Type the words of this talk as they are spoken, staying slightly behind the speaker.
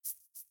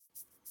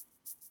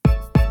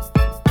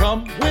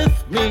Come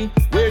with me,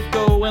 we're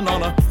going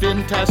on a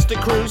fantastic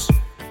cruise.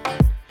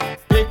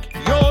 Pick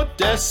your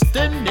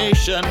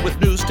destination with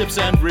news, tips,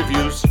 and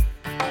reviews.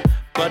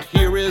 But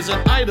here is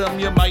an item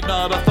you might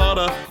not have thought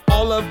of.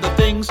 All of the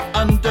things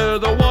under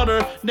the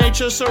water.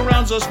 Nature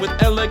surrounds us with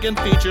elegant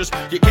features.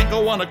 You can't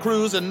go on a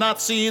cruise and not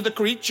see the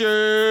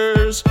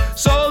creatures.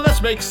 So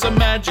let's make some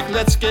magic,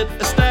 let's get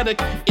ecstatic.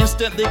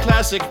 Instantly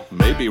classic,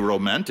 maybe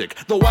romantic.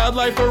 The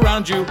wildlife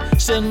around you,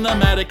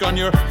 cinematic on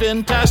your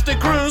fantastic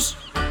cruise.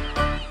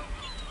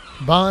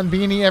 Bon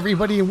Beanie,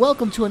 everybody.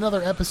 Welcome to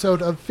another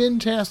episode of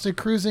Fantastic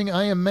Cruising.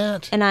 I am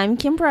Matt. And I'm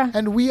Kimbra.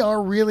 And we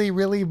are really,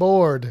 really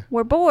bored.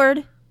 We're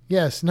bored.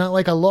 Yes, not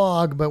like a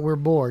log, but we're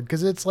bored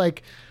because it's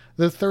like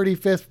the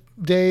 35th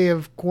day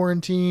of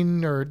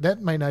quarantine, or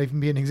that might not even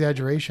be an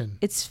exaggeration.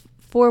 It's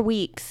 4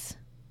 weeks.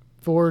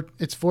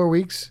 It's 4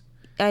 weeks?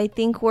 I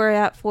think we're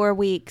at 4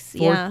 weeks,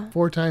 yeah.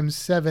 4 times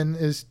 7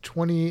 is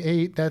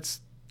 28. That's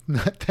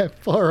not that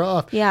far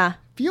off. Yeah.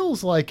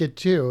 Feels like it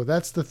too.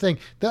 That's the thing.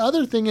 The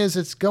other thing is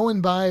it's going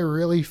by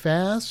really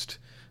fast,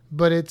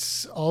 but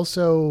it's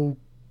also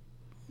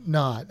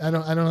not. I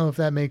don't know if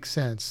that makes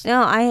sense.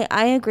 No,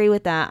 I agree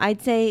with that.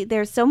 I'd say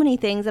there's so many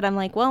things that I'm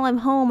like, well, I'm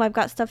home. I've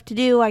got stuff to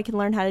do. I can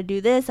learn how to do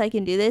this. I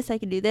can do this. I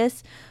can do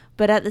this.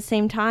 But at the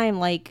same time,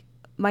 like,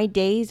 my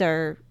days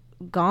are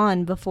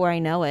gone before I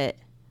know it.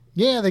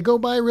 Yeah, they go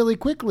by really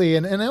quickly.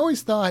 And I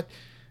always thought,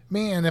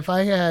 man, if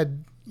I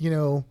had,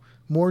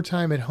 more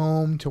time at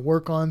home to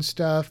work on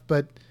stuff,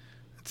 but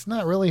it's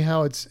not really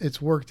how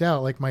it's worked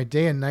out. Like my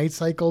day and night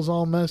cycle's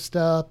all messed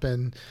up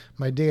and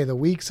my day of the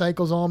week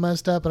cycle's all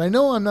messed up. And I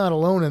know I'm not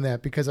alone in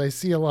that because I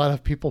see a lot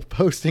of people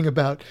posting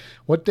about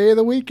what day of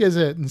the week is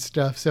it and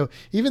stuff. So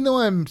even though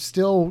I'm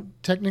still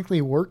technically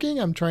working,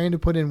 I'm trying to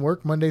put in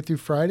work Monday through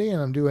Friday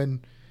and I'm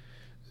doing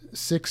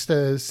 6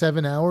 to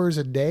 7 hours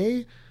a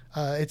day.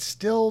 It's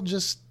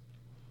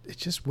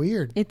just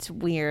weird. It's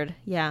weird.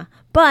 Yeah.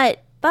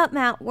 But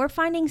Matt, we're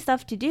finding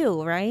stuff to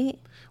do, right?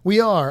 We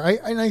are.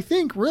 I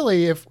think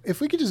really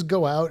if we could just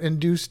go out and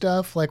do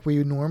stuff like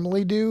we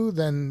normally do,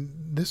 then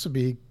this would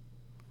be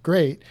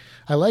great.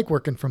 I like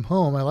working from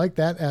home. I like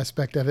that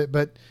aspect of it,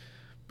 but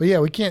yeah,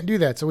 we can't do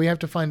that. So we have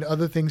to find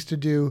other things to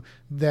do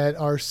that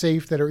are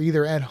safe, that are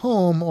either at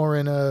home or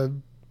in a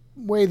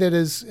way that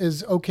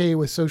is okay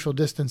with social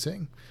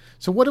distancing.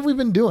 So what have we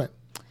been doing?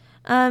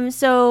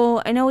 So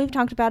I know we've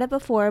talked about it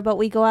before, but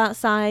we go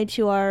outside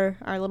to our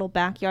little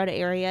backyard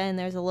area, and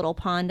there's a little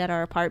pond at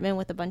our apartment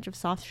with a bunch of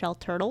soft-shell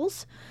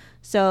turtles.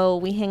 So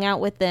we hang out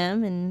with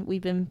them, and we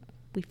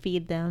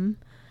feed them.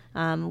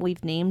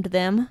 We've named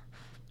them.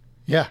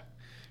 Yeah.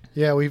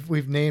 Yeah,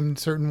 we've named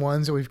certain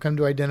ones that we've come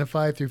to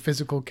identify through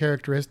physical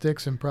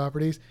characteristics and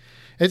properties.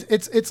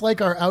 It's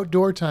like our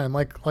outdoor time,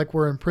 like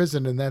we're in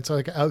prison, and that's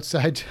like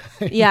outside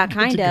time. Yeah,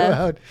 kind of. Go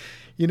out.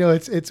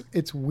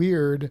 It's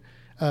weird.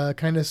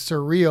 Kind of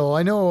surreal.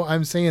 I know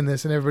I'm saying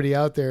this and everybody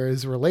out there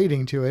is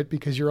relating to it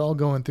because you're all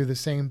going through the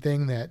same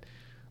thing that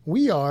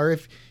we are.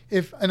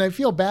 And I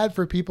feel bad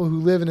for people who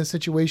live in a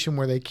situation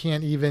where they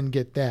can't even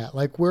get that.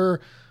 Like we're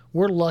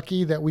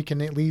lucky that we can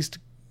at least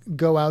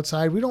go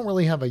outside. We don't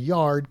really have a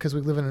yard because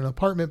we live in an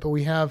apartment, but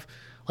we have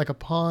like a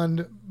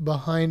pond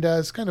behind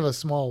us, kind of a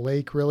small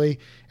lake really.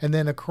 And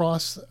then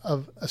across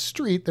a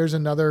street, there's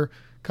another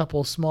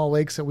couple small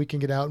lakes that we can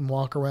get out and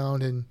walk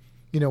around and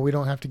we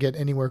don't have to get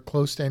anywhere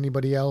close to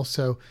anybody else.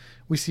 So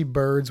we see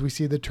birds, we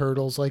see the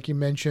turtles, like you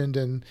mentioned,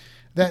 and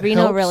that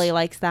Reno helps. really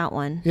likes that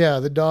one.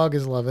 Yeah, the dog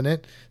is loving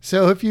it.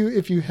 So if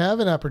you have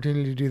an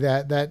opportunity to do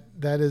that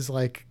is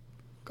like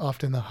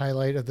often the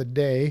highlight of the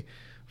day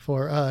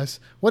for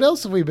us. What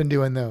else have we been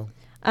doing though?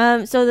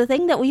 So the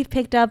thing that we've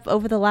picked up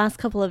over the last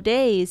couple of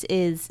days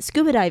is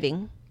scuba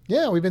diving.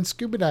 Yeah, we've been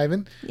scuba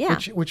diving. Yeah.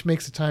 Which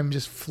makes the time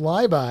just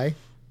fly by.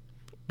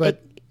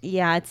 But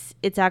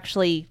it's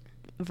actually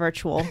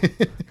virtual.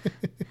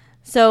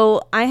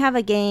 So I have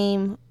a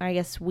game, I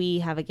guess we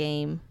have a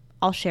game.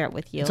 I'll share it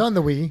with you. It's on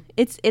the Wii.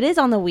 It is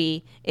on the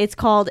Wii. It's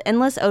called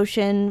Endless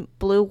Ocean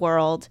Blue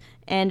World,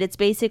 and it's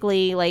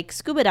basically like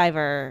scuba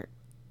diving.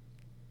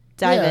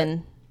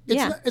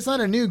 Yeah. It's not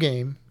a new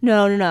game.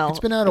 No. It's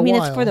been out a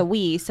while. It's for the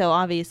Wii, so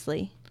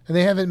obviously. And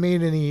they haven't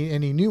made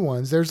any new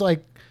ones. There's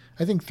like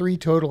I think 3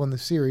 total in the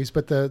series,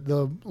 but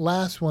the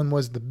last one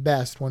was the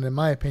best one in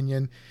my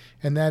opinion.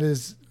 And that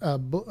is,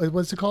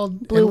 what's it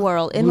called? Blue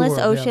World. Endless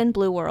Ocean, yeah.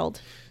 Blue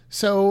World.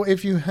 So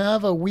if you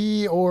have a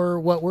Wii or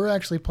what we're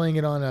actually playing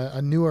it on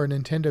a newer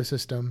Nintendo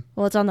system.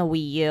 Well, it's on the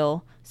Wii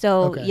U.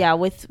 So okay. Yeah,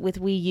 with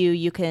Wii U,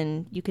 you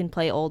can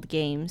play old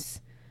games.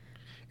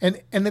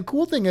 And the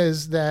cool thing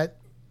is that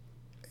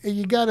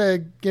you got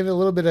to give it a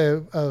little bit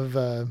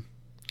of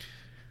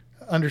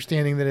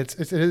understanding that it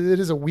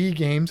is a Wii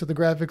game, so the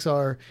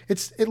graphics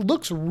it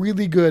looks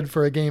really good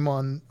for a game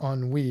on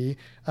Wii,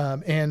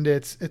 and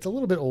it's a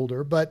little bit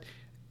older, but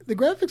the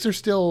graphics are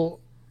still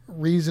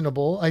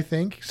reasonable, I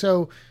think.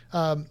 So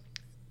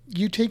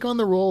you take on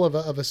the role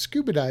of a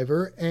scuba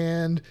diver,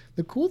 and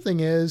the cool thing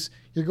is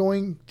you're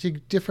going to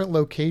different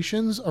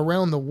locations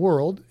around the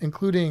world,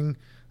 including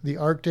the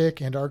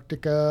Arctic,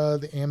 Antarctica,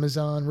 the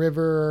Amazon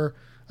River.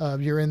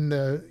 You're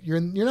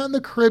not in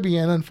the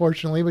Caribbean,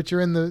 unfortunately, but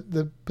you're in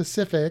the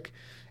Pacific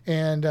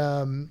and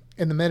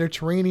in the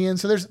Mediterranean.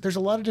 So there's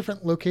a lot of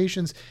different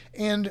locations,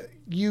 and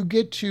you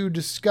get to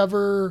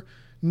discover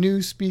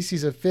new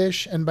species of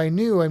fish. And by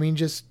new, I mean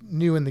just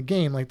new in the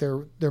game. Like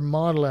they're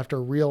modeled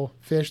after real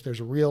fish.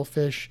 There's real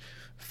fish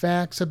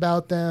facts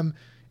about them.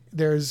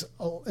 It's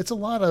a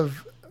lot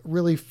of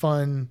really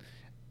fun,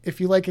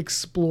 if you like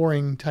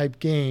exploring type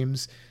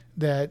games,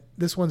 that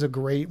this one's a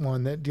great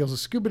one that deals with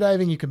scuba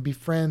diving. You can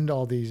befriend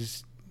all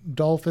these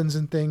dolphins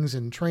and things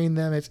and train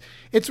them.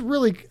 It's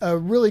really a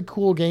really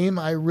cool game.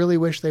 I really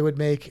wish they would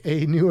make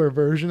a newer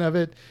version of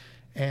it.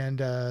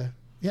 And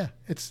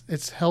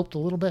it's helped a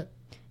little bit.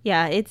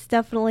 Yeah, it's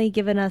definitely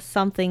given us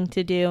something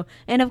to do.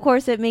 And of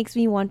course, it makes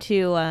me want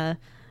to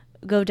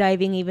go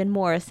diving even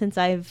more since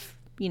I've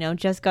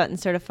just gotten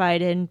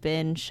certified and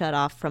been shut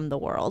off from the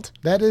world.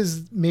 That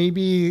is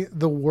maybe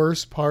the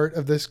worst part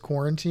of this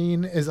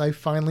quarantine is I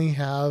finally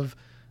have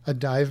a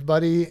dive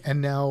buddy, and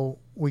now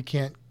we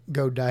can't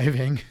go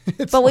diving.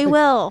 But we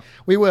will.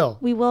 We will.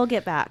 We will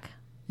get back.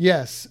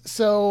 Yes.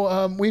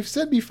 So we've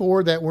said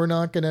before that we're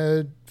not going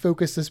to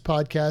focus this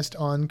podcast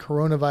on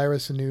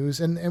coronavirus news,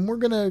 and we're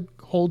going to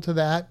hold to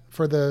that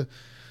for the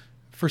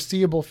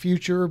foreseeable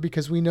future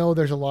because we know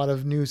there's a lot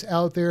of news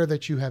out there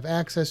that you have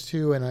access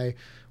to, and I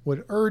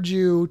would urge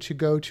you to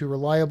go to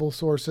reliable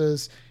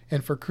sources.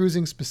 And for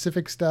cruising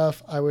specific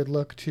stuff, I would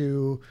look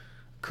to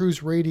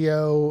Cruise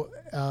Radio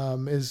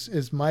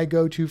is my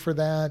go-to for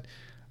that.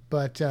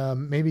 But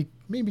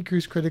maybe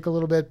Cruise Critic a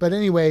little bit. But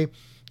anyway,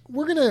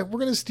 we're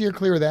gonna steer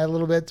clear of that a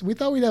little bit. We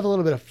thought we'd have a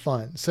little bit of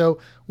fun. So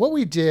what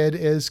we did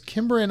is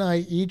Kimber and I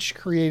each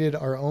created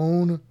our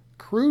own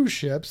cruise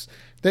ships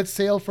that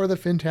sail for the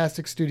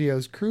Fantastic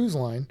Studios cruise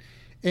line.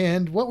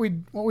 And what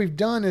we've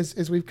done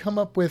is we've come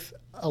up with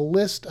a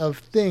list of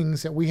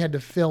things that we had to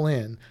fill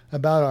in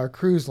about our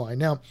cruise line.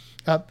 Now,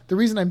 the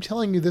reason I'm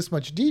telling you this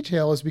much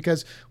detail is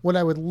because what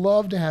I would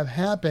love to have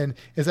happen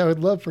is I would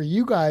love for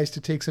you guys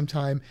to take some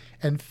time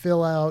and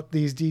fill out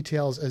these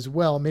details as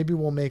well. Maybe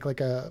we'll make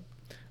like a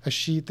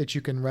sheet that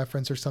you can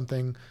reference or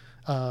something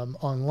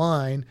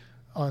online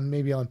on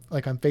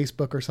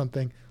Facebook or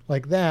something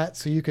like that,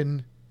 so you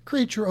can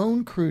create your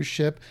own cruise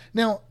ship.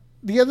 Now,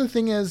 the other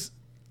thing is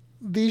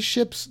these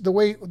ships, the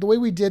way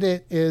we did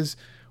it is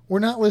we're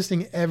not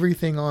listing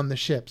everything on the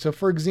ship. So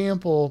for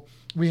example,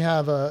 we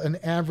have an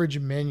average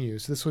menu.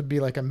 So this would be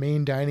like a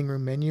main dining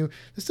room menu.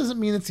 This doesn't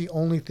mean it's the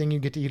only thing you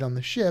get to eat on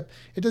the ship.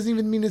 It doesn't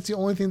even mean it's the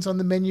only thing that's on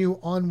the menu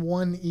on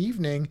one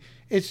evening.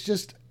 It's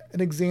just an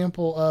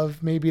example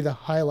of maybe the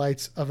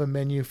highlights of a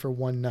menu for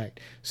one night.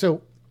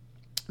 So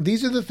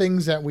these are the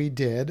things that we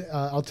did.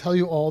 I'll tell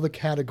you all the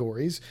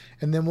categories,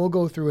 and then we'll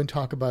go through and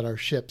talk about our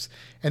ships.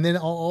 And then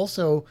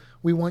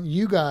we want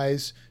you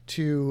guys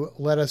to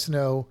let us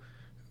know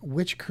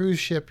which cruise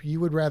ship you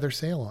would rather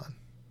sail on.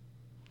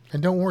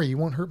 And don't worry, you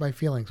won't hurt my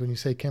feelings when you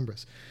say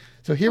Kimbras.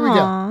 So here we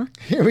go.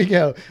 Here we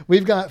go.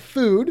 We've got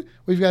food.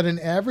 We've got an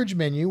average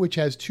menu, which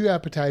has 2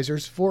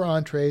 appetizers, 4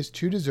 entrees,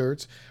 2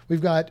 desserts.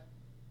 We've got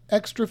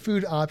extra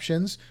food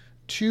options,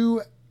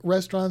 2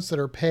 restaurants that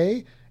are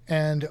pay,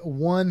 and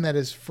 1 that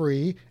is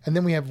free. And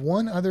then we have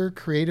 1 other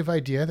creative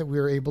idea that we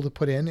were able to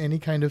put in, any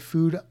kind of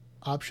food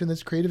option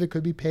that's creative. It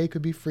could be pay,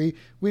 could be free.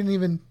 I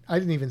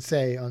didn't even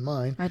say on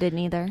mine. I didn't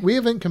either. We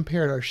haven't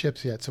compared our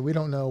ships yet, so we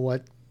don't know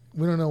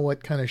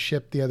what kind of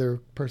ship the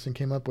other person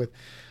came up with.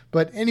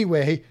 But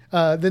anyway,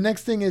 the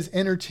next thing is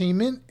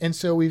entertainment. And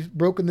so we've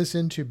broken this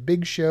into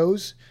big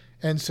shows.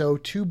 And so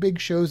 2 big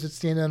shows that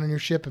stand out on your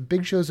ship. And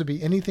big shows would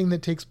be anything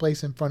that takes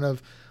place in front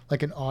of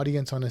like an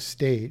audience on a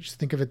stage.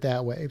 Think of it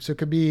that way. So it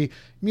could be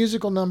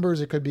musical numbers.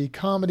 It could be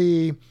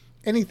comedy,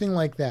 anything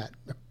like that.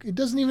 It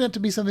doesn't even have to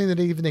be something that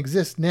even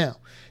exists now.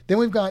 Then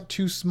we've got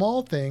 2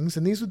 small things.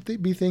 And these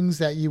would be things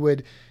that you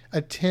would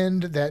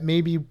attend that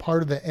maybe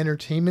part of the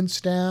entertainment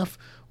staff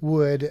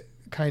would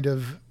kind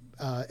of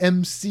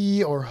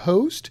MC or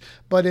host,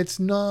 but it's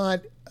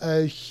not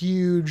a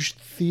huge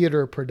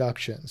theater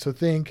production. So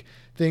think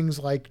things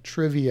like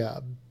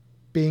trivia,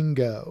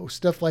 bingo,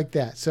 stuff like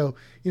that. So,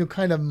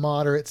 kind of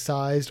moderate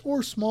sized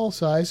or small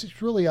size.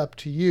 It's really up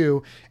to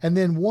you. And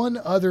then one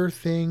other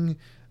thing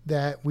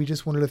that we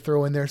just wanted to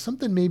throw in there,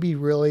 something maybe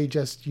really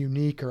just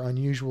unique or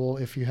unusual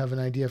if you have an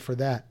idea for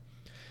that.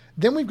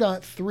 Then we've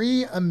got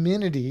 3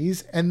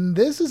 amenities, and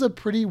this is a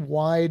pretty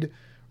wide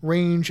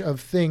range of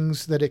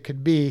things that it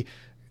could be.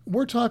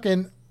 We're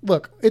talking,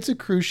 look, it's a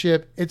cruise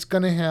ship. It's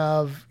going to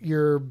have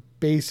your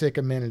basic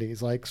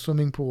amenities like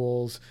swimming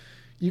pools.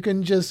 You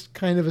can just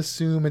kind of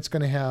assume it's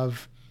going to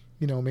have,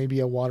 maybe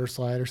a water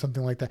slide or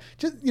something like that.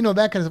 Just,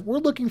 that kind of, we're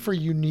looking for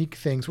unique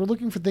things. We're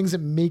looking for things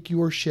that make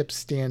your ship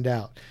stand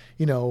out.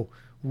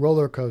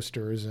 Roller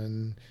coasters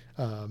and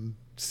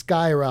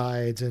sky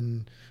rides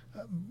and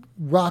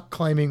rock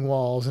climbing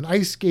walls and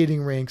ice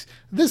skating rinks,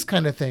 this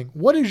kind of thing.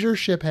 What does your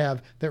ship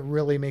have that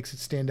really makes it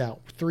stand out?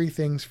 3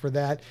 things for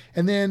that.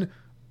 And then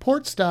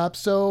port stop.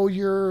 So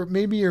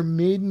maybe your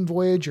maiden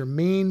voyage, your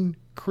main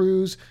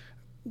cruise,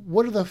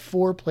 what are the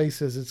 4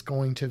 places it's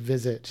going to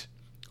visit?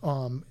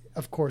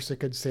 Of course, it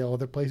could sail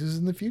other places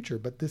in the future,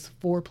 but this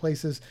 4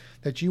 places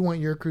that you want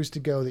your cruise to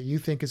go that you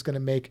think is going to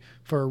make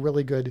for a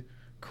really good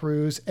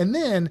cruise. And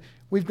then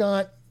we've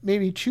got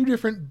maybe 2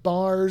 different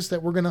bars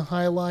that we're going to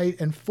highlight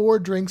and 4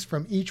 drinks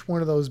from each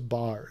one of those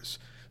bars.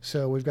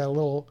 So we've got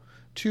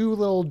 2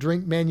 little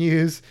drink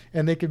menus,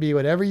 and they could be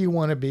whatever you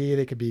want to be.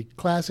 They could be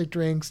classic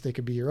drinks. They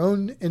could be your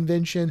own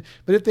invention.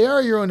 But if they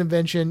are your own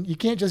invention, you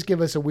can't just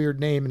give us a weird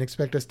name and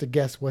expect us to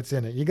guess what's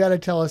in it. You got to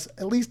tell us,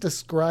 at least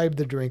describe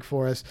the drink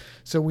for us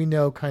so we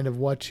know kind of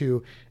what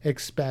to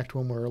expect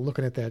when we're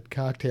looking at that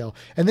cocktail.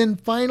 And then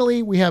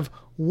finally, we have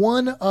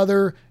one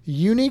other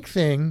unique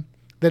thing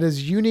that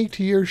is unique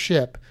to your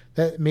ship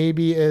that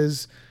maybe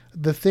is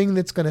the thing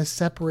that's going to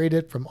separate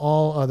it from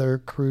all other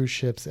cruise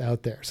ships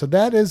out there. So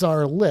that is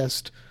our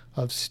list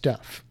of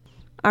stuff.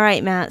 All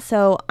right, Matt.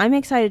 So I'm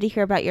excited to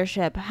hear about your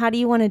ship. How do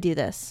you want to do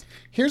this?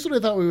 Here's what I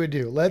thought we would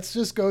do. Let's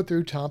just go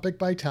through topic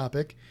by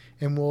topic,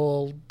 and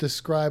we'll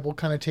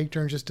kind of take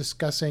turns just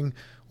discussing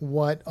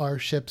what our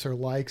ships are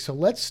like. So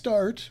let's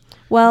start.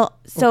 Well,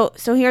 so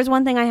here's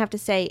one thing I have to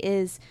say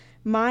is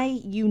my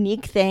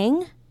unique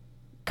thing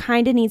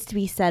kind of needs to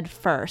be said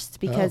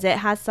first because it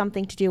has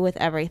something to do with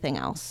everything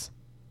else.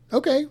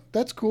 Okay,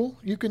 that's cool.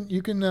 You can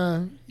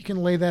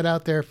lay that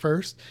out there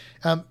first.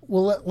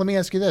 Well, let me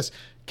ask you this: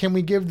 can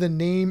we give the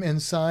name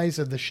and size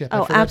of the ship?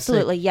 Oh,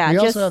 absolutely, yeah. We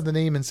also have the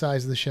name and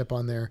size of the ship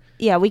on there.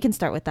 Yeah, we can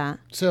start with that.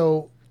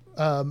 So,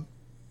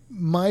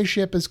 my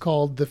ship is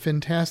called the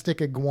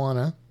Fantastic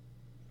Iguana.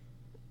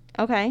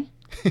 Okay.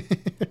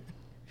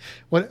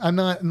 I'm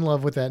not in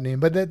love with that name,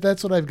 but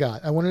that's what I've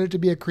got. I wanted it to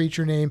be a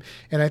creature name,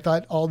 and I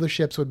thought all the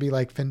ships would be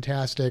like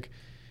fantastic.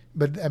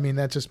 But I mean,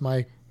 that's just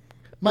my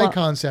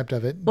concept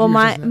of it. Well,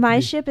 my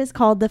ship is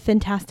called the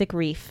Fantastic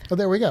Reef. Oh,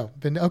 there we go.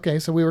 Okay,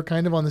 so we were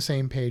kind of on the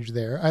same page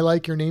there. I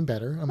like your name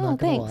better. I'm not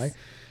going to lie.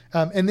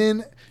 And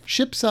then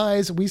ship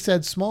size, we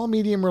said small,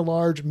 medium, or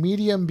large.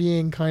 Medium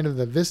being kind of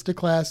the Vista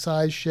class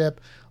size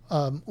ship.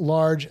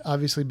 Large,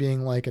 obviously,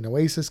 being like an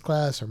Oasis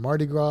class or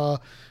Mardi Gras.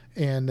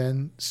 And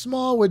then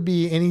small would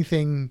be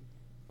anything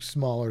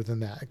smaller than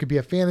that. It could be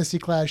a fantasy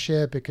class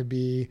ship. It could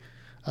be,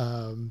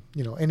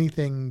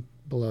 anything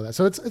below that.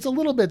 So it's a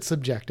little bit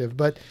subjective,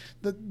 but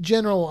the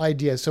general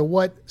idea. So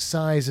what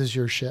size is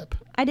your ship?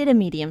 I did a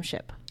medium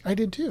ship. I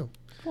did too.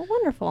 Well,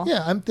 wonderful.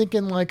 Yeah, I'm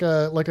thinking like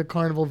a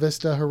Carnival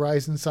Vista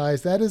Horizon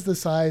size. That is the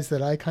size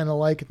that I kind of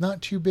like.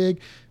 Not too big,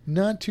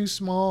 not too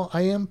small.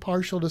 I am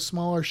partial to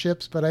smaller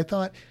ships, but I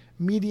thought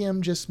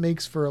medium just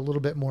makes for a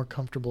little bit more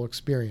comfortable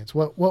experience.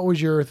 What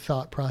was your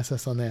thought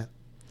process on that?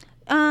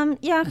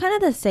 Yeah, kind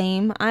of the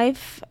same.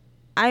 I've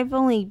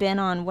only been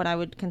on what I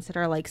would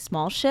consider like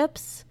small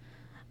ships.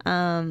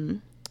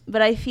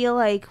 But I feel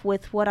like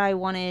with what I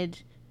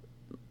wanted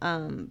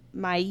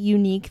my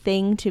unique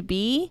thing to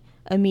be,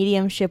 a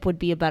medium ship would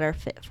be a better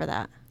fit for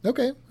that.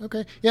 Okay.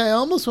 Yeah, I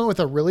almost went with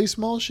a really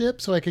small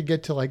ship so I could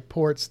get to like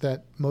ports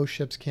that most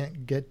ships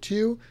can't get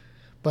to,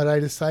 but I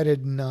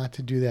decided not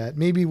to do that.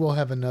 Maybe we'll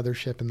have another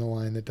ship in the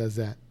line that does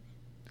that.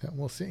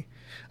 We'll see.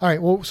 All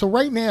right. Well, so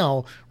right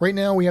now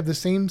we have the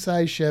same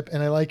size ship,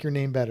 and I like your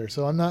name better.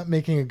 So I'm not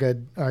making a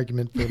good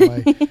argument for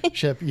my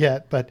ship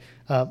yet, but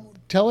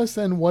tell us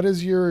then, what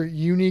is your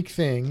unique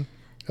thing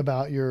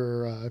about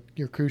your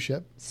cruise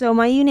ship? So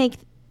my unique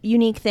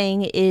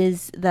thing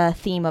is the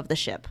theme of the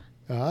ship.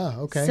 Ah,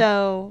 okay.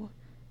 So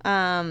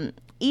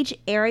each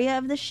area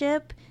of the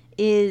ship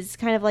is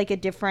kind of like a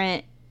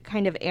different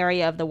kind of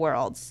area of the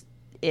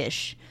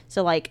world-ish.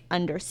 So like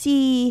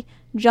undersea,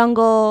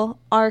 jungle,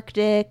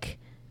 Arctic,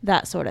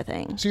 that sort of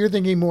thing. So you're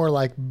thinking more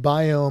like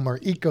biome or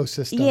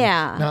ecosystem.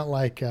 Yeah. Not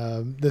like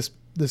this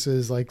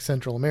is like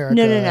Central America.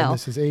 No. And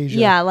this is Asia.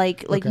 Yeah,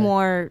 like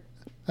more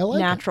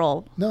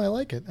natural. It. No, I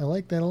like it. I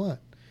like that a lot.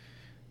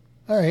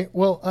 All right.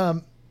 Well,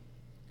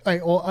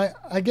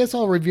 I guess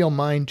I'll reveal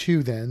mine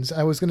too then.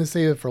 I was going to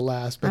save it for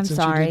last, but I'm since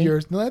sorry. you did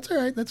yours, no, that's all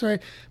right. That's all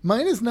right.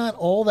 Mine is not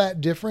all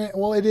that different.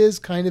 Well, it is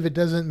kind of. It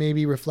doesn't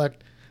maybe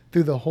reflect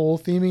through the whole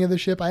theming of the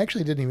ship. I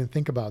actually didn't even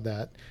think about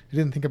that. I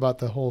didn't think about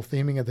the whole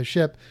theming of the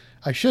ship.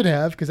 I should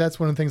have, because that's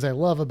one of the things I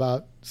love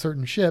about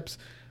certain ships.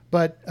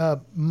 But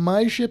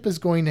my ship is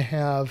going to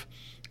have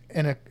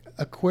an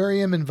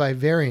aquarium and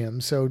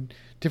vivarium, so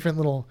different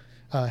little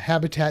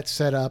habitats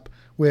set up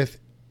with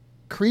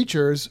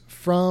creatures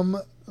from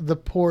the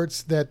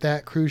ports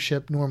that cruise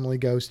ship normally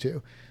goes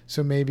to.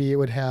 So maybe it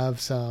would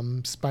have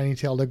some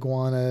spiny-tailed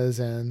iguanas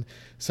and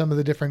some of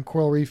the different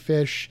coral reef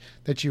fish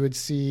that you would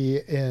see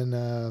in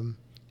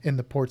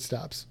the port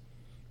stops.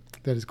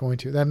 That is going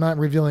to. I'm not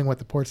revealing what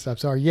the port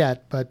stops are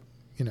yet, but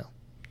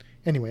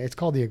anyway, it's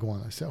called the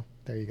Iguana. So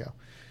there you go.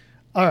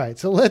 All right,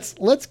 so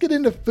let's get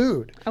into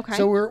food. Okay.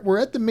 So we're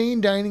at the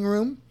main dining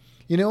room.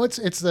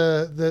 It's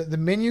the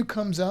menu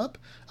comes up.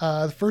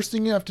 The first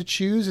thing you have to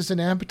choose is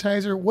an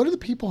appetizer. What do the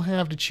people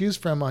have to choose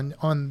from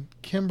on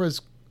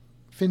Kimbra's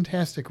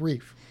Fantastic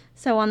Reef?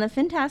 So on the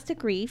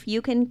Fantastic Reef,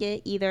 you can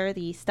get either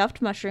the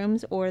stuffed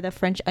mushrooms or the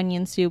French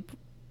onion soup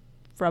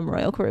from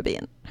Royal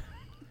Caribbean.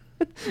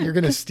 You're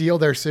going to steal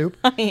their soup?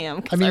 I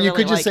am. 'Cause I mean, you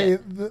really could just like say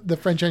it. the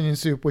French onion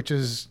soup, which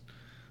is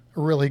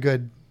a really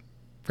good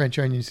French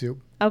onion soup.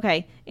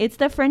 Okay, it's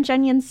the French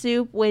onion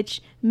soup,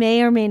 which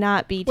may or may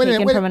not be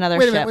taken from another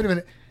ship. Wait a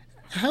minute.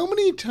 How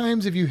many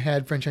times have you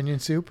had French onion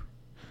soup?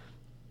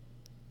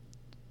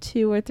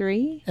 2 or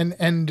 3.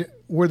 And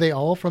were they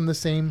all from the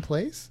same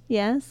place?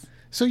 Yes,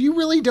 So you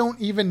really don't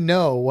even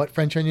know what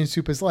French onion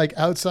soup is like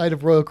outside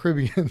of Royal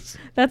Caribbean's.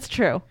 that's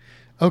true.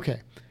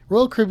 Okay.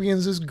 Royal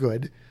Caribbean's is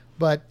good,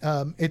 but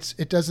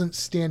it doesn't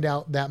stand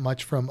out that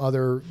much from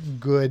other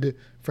good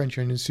French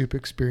onion soup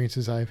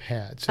experiences I've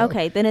had. So,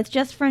 Okay, then it's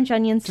just French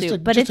onion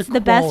soup, but just it's a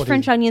the best quality.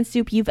 French onion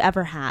soup you've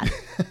ever had.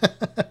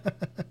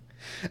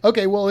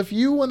 Okay, well, if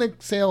you want to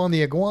sail on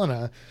the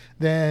Iguana,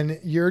 then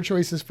your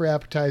choices for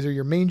appetizer,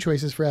 your main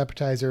choices for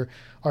appetizer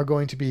are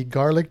going to be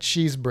garlic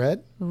cheese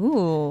bread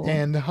Ooh.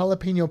 and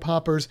jalapeno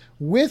poppers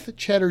with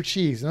cheddar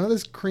cheese. None of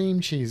this cream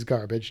cheese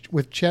garbage,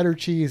 with cheddar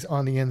cheese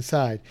on the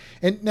inside.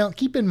 And now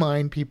keep in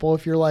mind, people,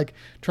 if you're like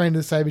trying to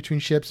decide between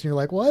ships and you're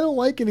like, well, I don't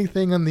like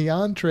anything on the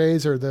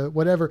entrees or the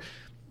whatever.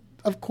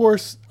 Of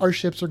course, our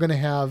ships are going to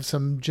have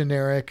some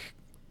generic,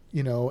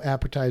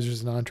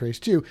 appetizers and entrees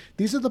too.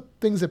 These are the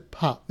things that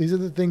pop. These are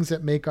the things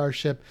that make our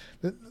ship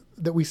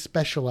that we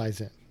specialize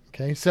in.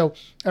 Okay, so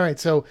all right,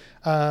 so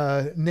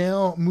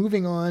now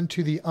moving on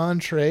to the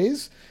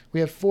entrees. We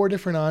have 4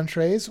 different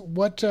entrees.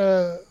 What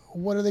are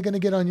they going to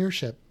get on your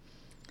ship?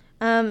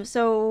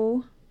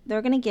 So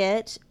they're gonna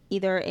get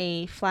either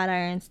a flat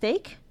iron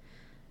steak,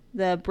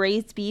 the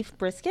braised beef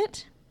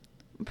brisket,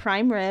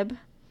 prime rib,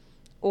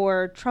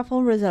 or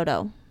truffle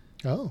risotto.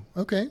 Oh,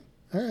 okay,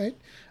 all right.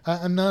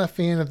 I'm not a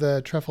fan of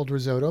the truffled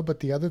risotto,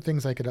 but the other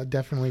things I could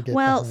definitely get.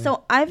 Well, behind.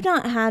 so I've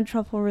not had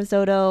truffle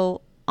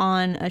risotto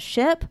on a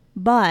ship,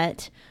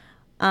 but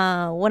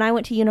when I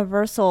went to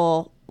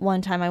Universal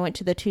one time, I went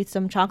to the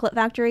Toothsome Chocolate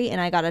Factory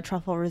and I got a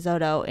truffle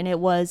risotto and it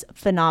was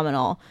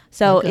phenomenal.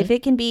 So Okay. if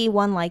it can be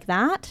one like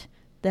that,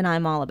 then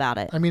I'm all about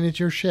it. I mean, it's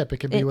your ship. It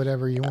could be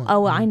whatever you want.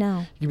 Oh, I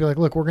know. You'd be like,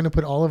 look, we're going to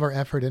put all of our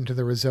effort into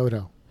the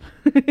risotto.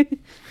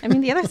 I mean,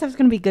 the other stuff's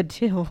going to be good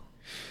too.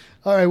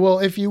 All right. Well,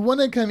 if you want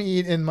to come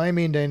eat in my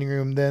main dining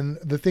room, then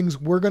the things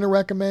we're going to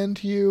recommend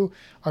to you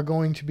are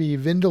going to be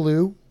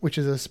vindaloo, which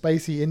is a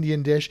spicy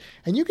Indian dish,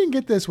 and you can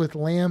get this with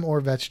lamb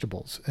or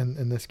vegetables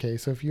in this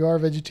case. So if you are a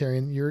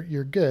vegetarian,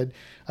 you're good.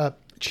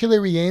 Chile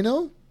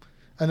relleno,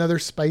 another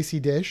spicy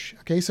dish.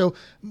 Okay. So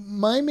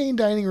my main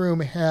dining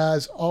room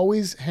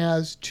always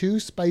has 2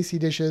 spicy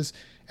dishes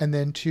and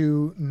then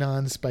 2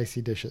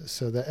 non-spicy dishes.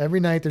 So that every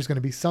night there's going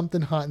to be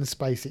something hot and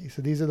spicy.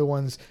 So these are the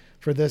ones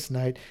for this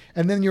night.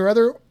 And then your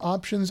other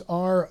options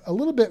are a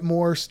little bit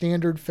more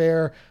standard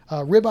fare,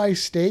 ribeye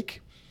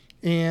steak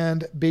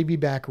and baby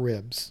back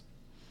ribs.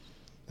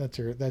 That's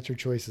your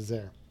choices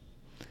there.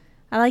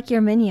 I like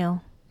your menu.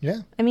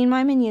 Yeah. I mean,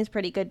 my menu is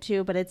pretty good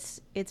too, but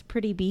it's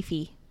pretty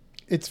beefy.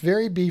 It's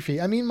very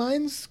beefy. I mean,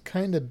 mine's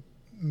kind of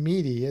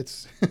meaty.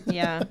 It's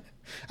Yeah.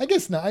 I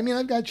guess not. I mean,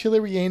 I've got chili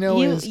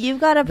relleno.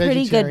 You've got a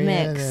pretty good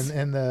vegetarian mix.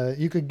 and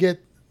you could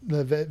get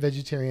the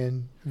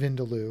vegetarian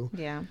vindaloo.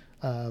 Yeah.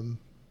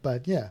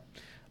 But yeah.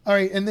 All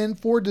right. And then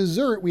for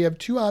dessert, we have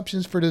 2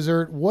 options for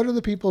dessert. What are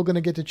the people going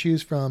to get to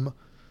choose from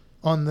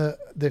on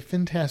the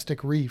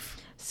Fantastic Reef?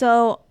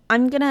 So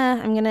I'm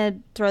gonna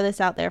throw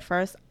this out there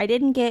first. I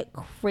didn't get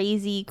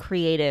crazy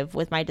creative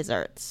with my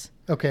desserts.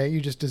 Okay.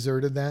 You just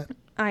deserted that?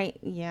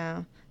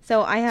 Yeah.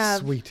 So I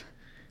have Sweet.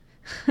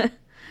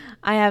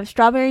 I have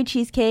strawberry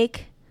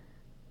cheesecake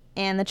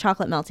and the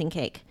chocolate melting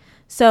cake.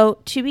 So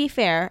to be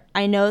fair,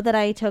 I know that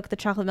I took the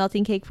chocolate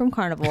melting cake from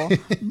Carnival,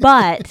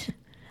 but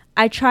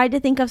I tried to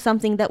think of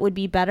something that would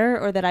be better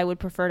or that I would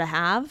prefer to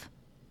have,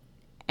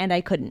 and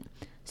I couldn't.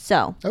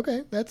 So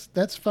Okay.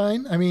 That's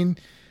fine. I mean,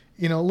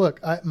 look,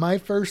 my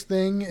first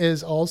thing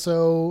is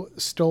also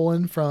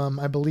stolen from,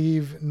 I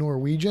believe,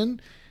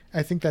 Norwegian.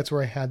 I think that's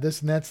where I had this,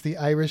 and that's the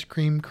Irish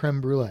creme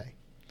brulee,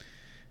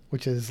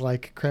 which is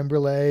like creme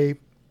brulee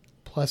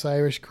plus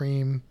Irish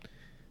cream,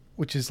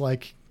 which is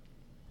like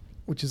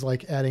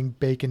adding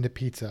bacon to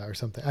pizza or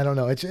something. I don't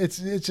know. It's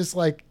just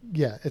like,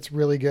 yeah, it's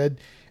really good.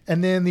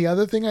 And then the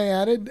other thing I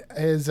added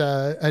is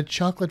a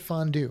chocolate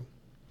fondue.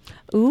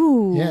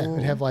 ooh. Yeah, it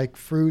would have like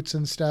fruits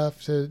and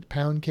stuff, so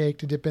pound cake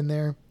to dip in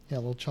there. Yeah, a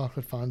little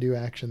chocolate fondue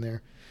action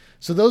there.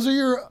 So those are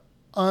your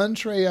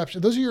entree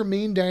options. Those are your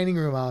main dining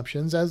room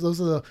options. That's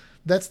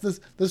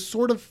the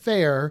sort of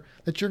fare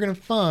that you're going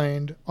to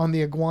find on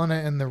the Iguana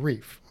and the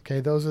Reef. Okay,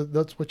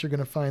 that's what you're going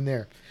to find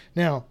there.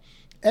 Now,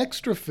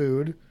 extra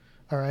food.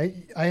 All right,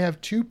 I have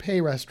 2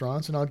 pay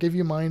restaurants, and I'll give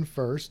you mine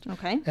first.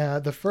 Okay.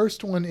 The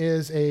first one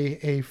is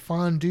a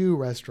fondue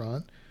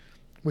restaurant,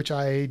 which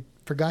I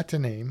forgot to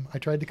name. I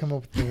tried to come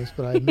up with names,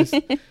 but I missed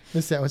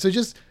that one. So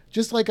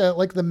just like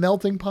the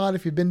Melting Pot,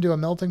 if you've been to a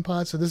Melting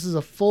Pot. So this is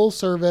a full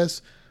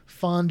service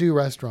fondue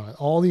restaurant.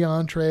 All the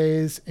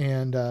entrees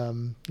and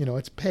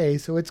it's pay,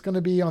 so it's going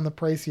to be on the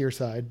pricier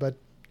side, but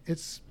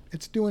it's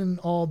doing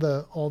all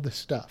the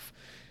stuff.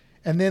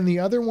 And then the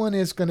other one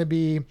is going to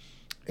be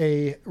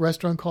a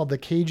restaurant called the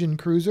Cajun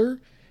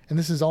Cruiser, And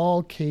this is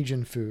all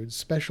Cajun foods,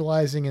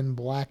 specializing in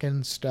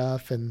blackened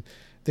stuff and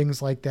things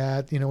like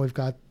that. We've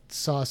got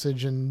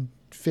sausage and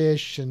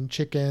fish and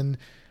chicken,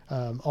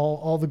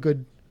 all the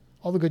good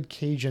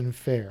Cajun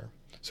fare.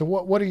 So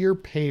what are your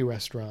pay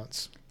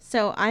restaurants?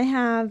 So I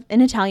have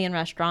an Italian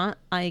restaurant.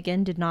 I,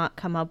 again, did not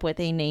come up with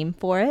a name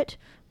for it,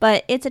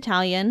 but it's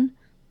Italian,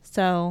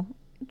 so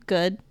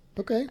good.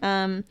 Okay.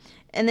 And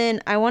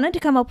then I wanted to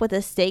come up with a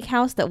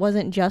steakhouse that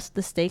wasn't just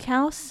the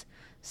steakhouse,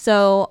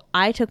 so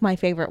I took my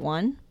favorite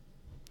one.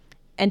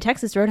 And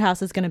Texas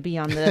Roadhouse is going to be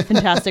on the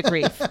Fantastic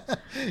Reef.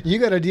 You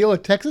got to deal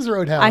with Texas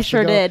Roadhouse. I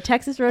sure did.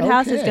 Texas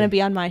Roadhouse is Okay. going to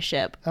be on my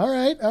ship. All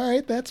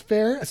right, that's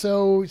fair.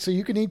 So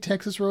you can eat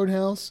Texas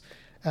Roadhouse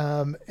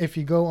if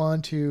you go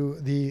on to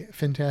the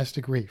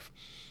Fantastic Reef.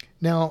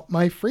 Now,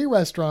 my free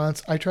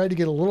restaurants, I tried to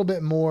get a little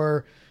bit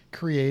more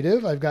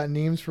creative. I've got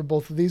names for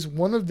both of these.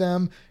 One of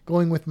them,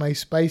 going with my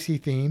spicy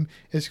theme,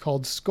 is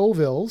called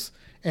Scoville's.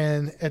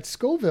 And at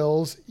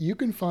Scoville's, you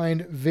can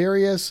find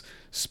various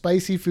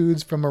spicy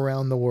foods from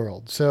around the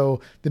world. So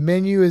the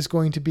menu is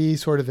going to be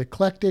sort of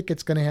eclectic.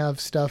 It's going to have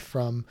stuff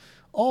from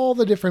all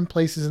the different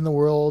places in the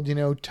world,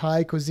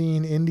 Thai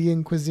cuisine,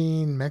 Indian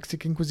cuisine,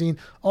 Mexican cuisine,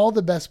 all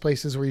the best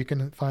places where you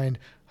can find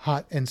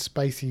hot and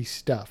spicy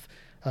stuff.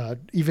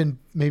 Even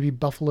maybe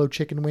buffalo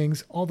chicken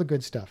wings, all the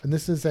good stuff. And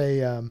this is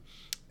a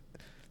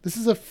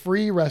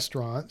free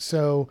restaurant.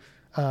 So,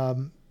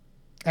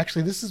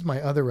 actually, this is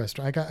my other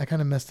restaurant. I kind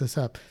of messed this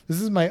up.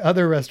 This is my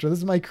other restaurant.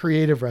 This is my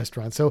creative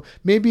restaurant. So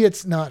maybe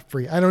it's not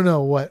free. I don't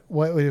know what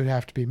it would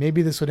have to be.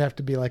 Maybe this would have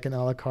to be like an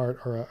a la carte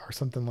or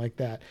something like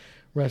that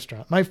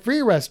restaurant. My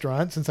free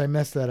restaurant, since I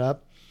messed that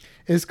up,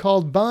 is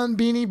called Bon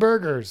Beanie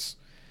Burgers.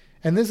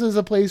 And this is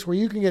a place where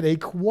you can get a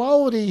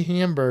quality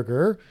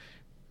hamburger,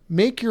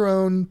 make your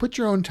own, put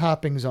your own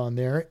toppings on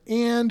there,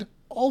 and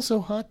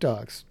also hot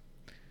dogs.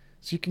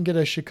 So you can get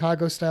a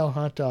Chicago-style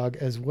hot dog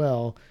as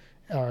well,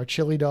 or a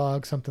chili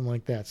dog, something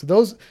like that.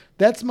 So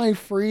that's my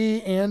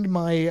free and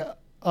my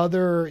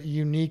other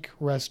unique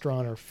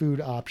restaurant or food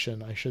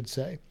option, I should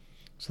say.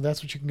 So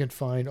that's what you can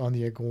find on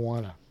the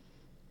Iguana.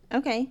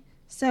 Okay.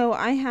 So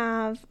I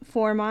have,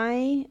 for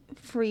my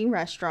free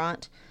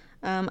restaurant,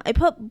 I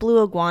put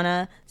Blue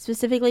Iguana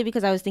specifically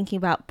because I was thinking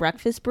about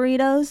breakfast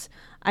burritos.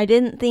 I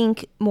didn't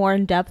think more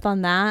in depth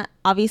on that.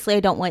 Obviously, I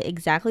don't want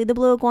exactly the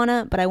Blue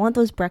Iguana, but I want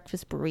those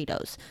breakfast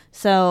burritos.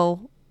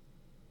 So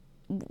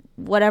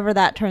whatever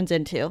that turns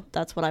into,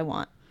 that's what I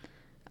want.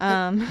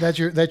 That's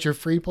your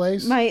free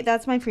place?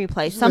 That's my free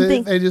place.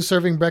 They just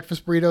serving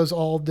breakfast burritos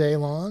all day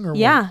long? Or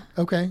yeah.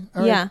 What? Okay.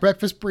 All right. Yeah.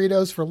 Breakfast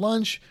burritos for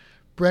lunch,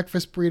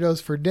 breakfast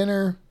burritos for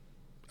dinner.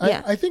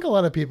 Yeah. I think a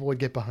lot of people would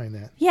get behind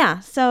that. Yeah.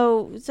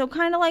 So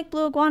kind of like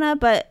Blue Iguana,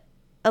 but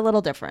a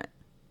little different.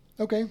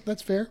 Okay,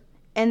 that's fair.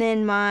 And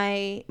then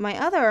my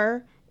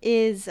other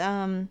is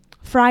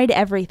fried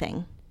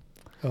everything.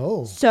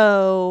 Oh.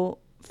 So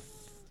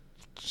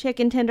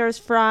chicken tenders,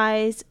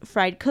 fries,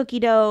 fried cookie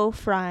dough,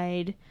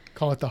 fried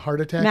Call it the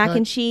heart attack mac hut?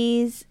 and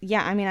cheese.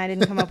 Yeah, I mean, I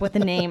didn't come up with a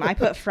name. I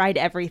put fried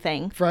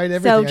everything. Fried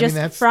everything. So just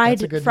that's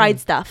fried a good fried name.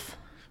 stuff.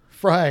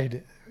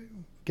 Fried.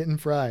 Getting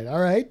fried. All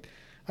right.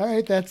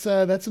 That's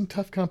some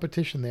tough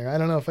competition there. I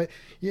don't know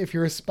if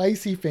you're a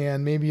spicy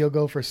fan, maybe you'll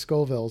go for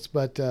Scoville's,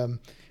 but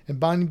and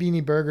Bon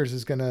Beanie Burgers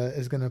is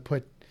gonna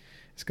put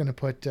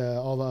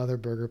all the other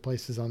burger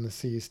places on the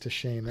seas to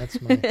shame.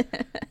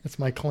 That's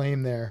my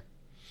claim there.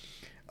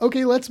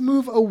 Okay, let's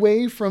move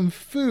away from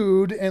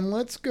food and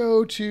let's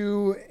go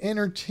to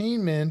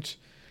entertainment.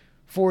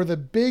 For the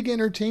big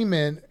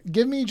entertainment,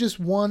 give me just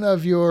one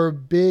of your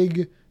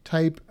big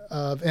type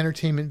of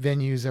entertainment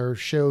venues or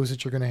shows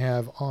that you're going to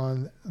have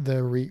on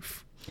the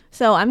Reef.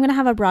 So I'm going to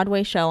have a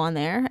Broadway show on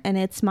there, and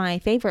it's my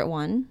favorite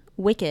one.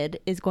 Wicked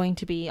is going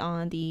to be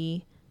on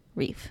the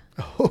Reef.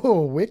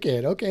 Oh,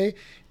 Wicked. Okay.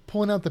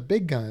 Pulling out the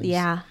big guns.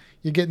 Yeah.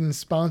 You're getting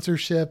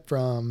sponsorship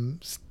from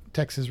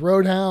Texas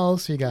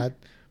Roadhouse. You got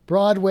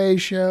Broadway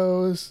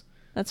shows.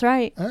 That's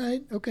right. All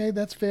right. Okay.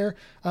 That's fair.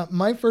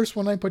 My first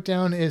one I put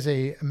down is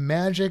a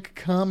magic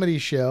comedy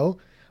show.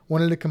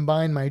 Wanted to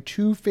combine my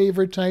two of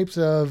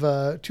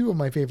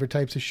my favorite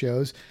types of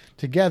shows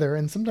together.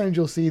 And sometimes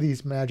you'll see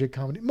these magic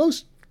comedy.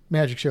 Most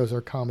magic shows are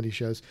comedy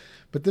shows,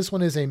 but this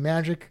one is a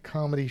magic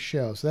comedy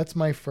show. So that's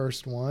my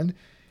first one.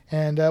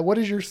 And what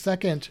is your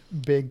second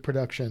big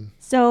production?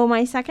 So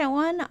my second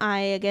one, I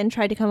again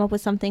tried to come up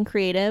with something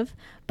creative,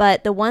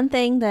 but the one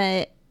thing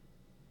that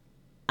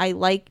I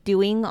like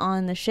doing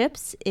on the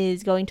ships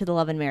is going to the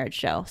Love and Marriage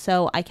show.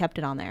 So I kept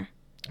it on there.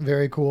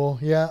 Very cool.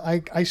 Yeah,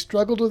 I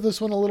struggled with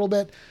this one a little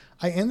bit.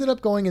 I ended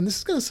up going, and this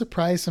is going to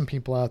surprise some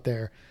people out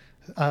there,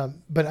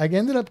 but I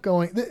ended up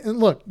going, and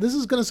look, this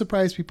is going to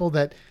surprise people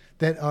that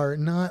are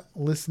not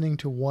listening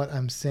to what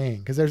I'm saying,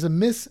 because there's a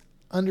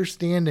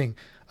misunderstanding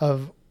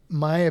of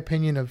my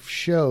opinion of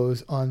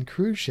shows on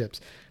cruise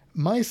ships.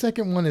 My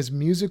second one is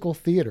musical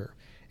theater.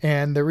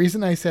 And the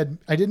reason I said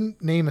I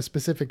didn't name a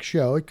specific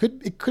show, it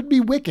could be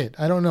Wicked.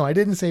 I don't know. I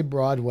didn't say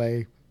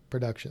Broadway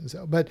productions,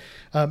 but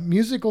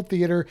musical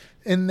theater,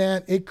 in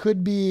that it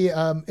could be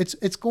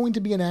it's going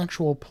to be an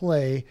actual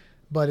play,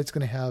 but it's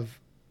going to have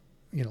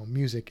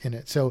music in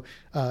it. So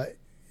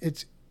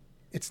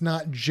it's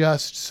not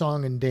just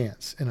song and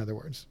dance. In other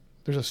words,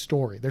 there's a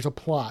story, there's a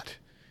plot,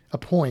 a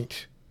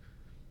point.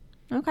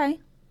 Okay.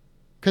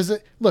 Because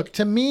look,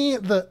 to me,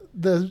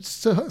 the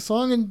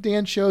song and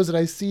dance shows that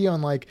I see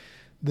on like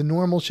the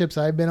normal ships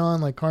I've been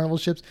on, like Carnival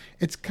ships,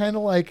 it's kind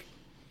of like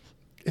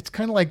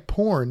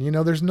porn.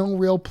 There's no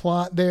real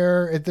plot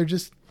there. They're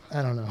just,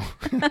 I don't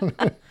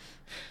know.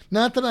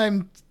 Not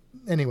that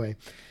anyway.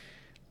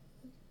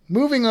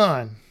 Moving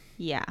on.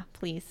 Yeah,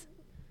 please.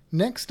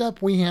 Next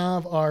up, we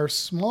have our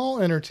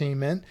small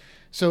entertainment.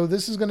 So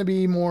this is going to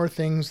be more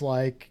things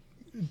like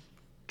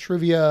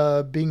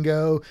trivia,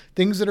 bingo,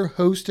 things that are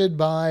hosted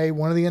by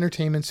one of the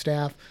entertainment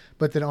staff,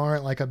 but that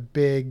aren't like a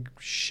big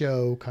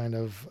show kind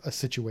of a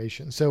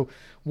situation. So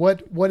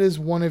what is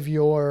one of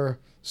your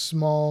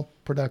small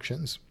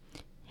productions?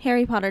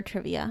 Harry Potter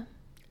trivia.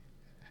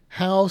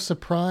 How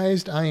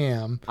surprised I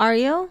am. Are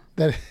you?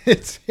 That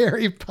it's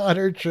Harry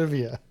Potter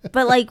trivia.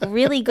 But like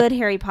really good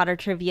Harry Potter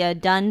trivia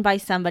done by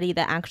somebody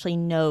that actually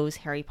knows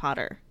Harry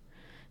Potter.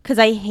 Because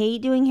I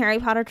hate doing Harry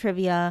Potter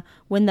trivia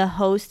when the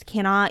host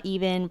cannot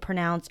even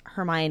pronounce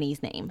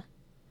Hermione's name.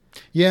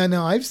 Yeah,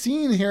 no, I've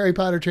seen Harry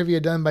Potter trivia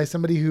done by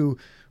somebody who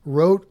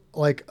wrote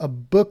like a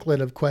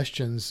booklet of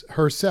questions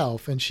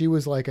herself, and she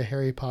was like a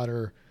Harry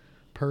Potter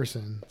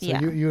person. So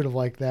yeah. you would have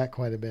liked that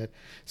quite a bit.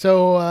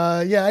 So,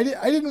 I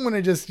didn't want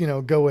to just,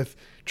 go with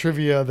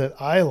trivia that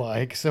I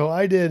like. So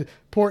I did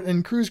port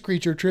and cruise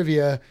creature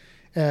trivia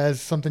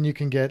as something you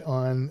can get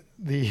on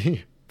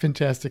the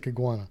Fantastic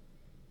Iguana.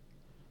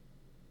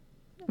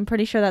 I'm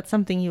pretty sure that's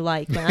something you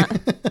like, Matt.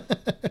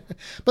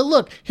 But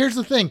look, here's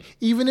the thing.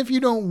 Even if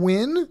you don't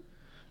win,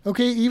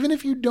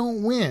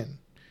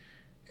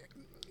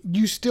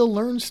 you still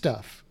learn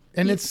stuff.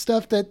 And it's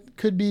stuff that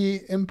could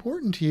be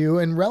important to you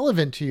and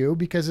relevant to you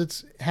because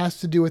it has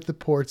to do with the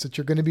ports that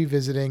you're going to be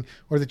visiting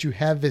or that you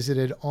have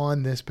visited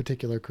on this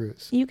particular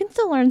cruise. You can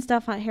still learn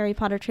stuff on Harry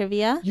Potter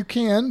trivia. You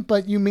can,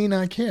 but you may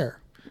not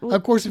care.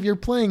 Of course, if you're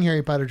playing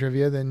Harry Potter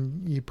trivia,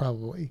 then you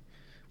probably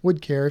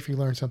would care if you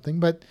learned something.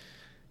 But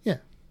yeah,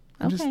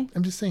 I'm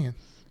just saying.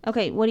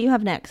 Okay, what do you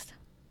have next?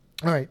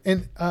 All right.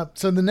 And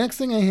so the next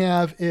thing I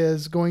have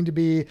is going to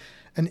be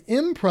an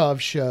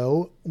improv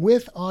show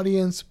with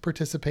audience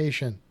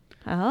participation.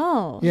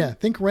 Oh. Yeah.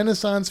 Think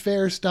Renaissance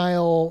Fair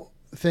style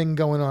thing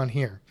going on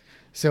here.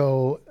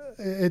 So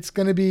it's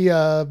going to be,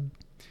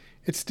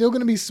 it's still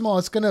going to be small.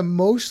 It's going to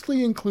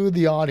mostly include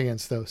the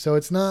audience though. So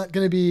it's not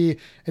going to be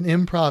an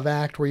improv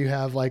act where you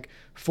have like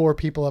 4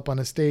 people up on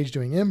a stage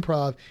doing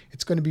improv.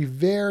 It's going to be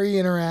very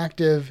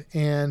interactive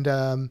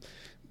and,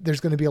 there's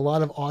going to be a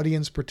lot of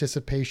audience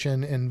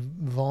participation and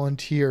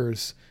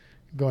volunteers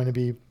going to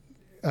be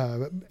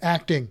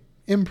acting,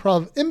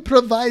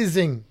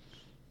 improvising,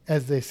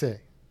 as they say.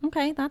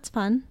 Okay, that's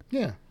fun.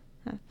 Yeah.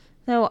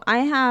 So I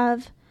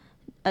have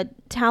a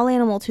towel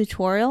animal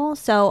tutorial.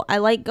 So I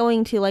like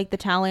going to like the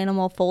towel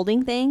animal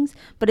folding things,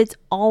 but it's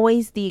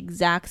always the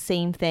exact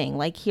same thing.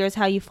 Like here's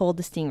how you fold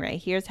the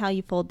stingray. Here's how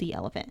you fold the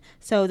elephant.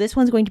 So this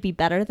one's going to be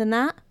better than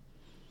that.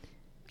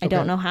 I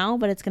don't know how,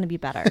 but it's going to be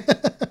better.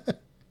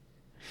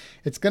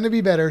 It's going to be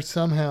better.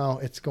 Somehow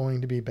it's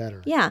going to be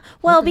better. Yeah.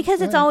 Well,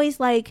 because it's always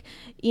like,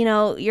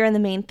 you're in the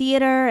main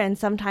theater and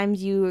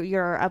sometimes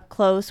you're up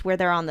close where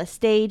they're on the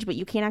stage, but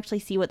you can't actually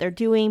see what they're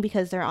doing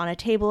because they're on a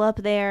table up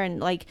there. And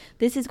like,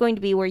 this is going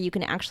to be where you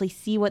can actually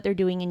see what they're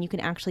doing and you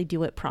can actually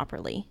do it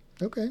properly.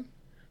 Okay.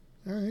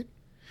 All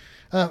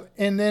right.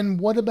 And then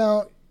what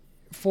about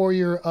for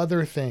your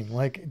other thing?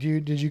 Like,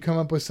 did you come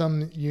up with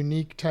some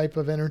unique type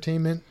of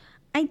entertainment?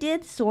 I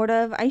did sort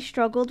of. I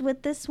struggled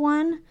with this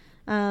one.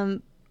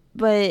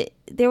 But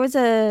there was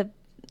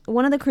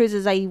one of the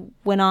cruises I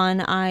went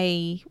on,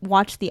 I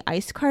watched the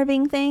ice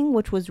carving thing,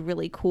 which was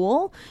really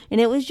cool.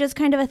 And it was just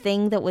kind of a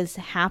thing that was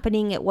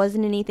happening. It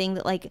wasn't anything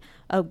that like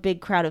a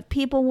big crowd of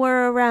people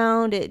were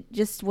around. It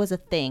just was a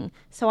thing.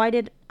 So I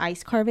did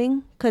ice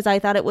carving because I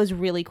thought it was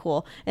really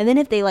cool. And then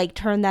if they like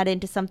turned that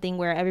into something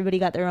where everybody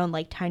got their own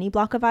like tiny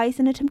block of ice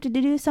and attempted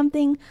to do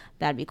something,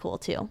 that'd be cool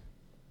too.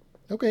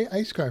 Okay,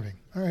 ice carving.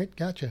 All right,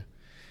 gotcha.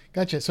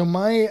 So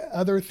my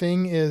other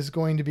thing is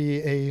going to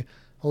be a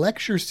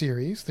lecture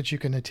series that you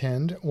can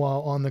attend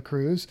while on the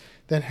cruise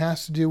that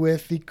has to do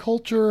with the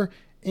culture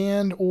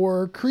and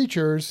or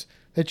creatures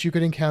that you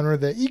could encounter,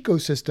 the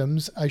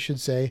ecosystems, I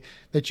should say,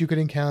 that you could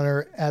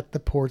encounter at the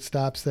port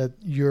stops that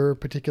your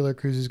particular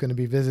cruise is going to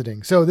be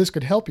visiting. So this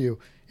could help you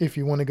if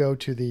you want to go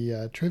to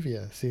the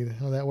trivia. See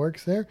how that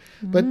works there?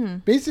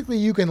 But basically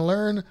you can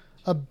learn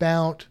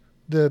about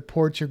the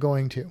ports you're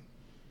going to.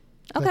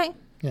 Okay. Yeah.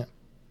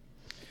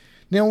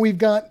 Now we've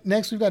got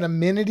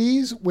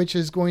amenities, which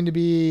is going to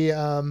be,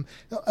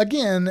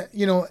 again,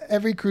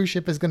 every cruise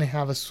ship is going to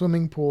have a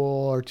swimming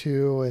pool or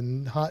two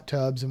and hot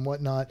tubs and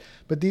whatnot.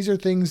 But these are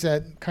things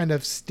that kind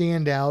of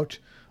stand out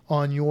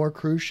on your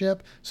cruise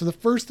ship. So the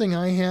first thing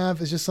I have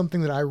is just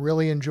something that I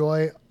really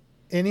enjoy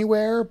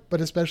anywhere,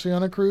 but especially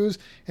on a cruise.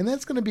 And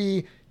that's going to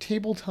be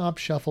tabletop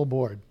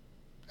shuffleboard.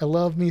 I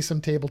love me some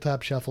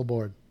tabletop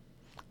shuffleboard.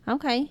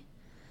 Okay.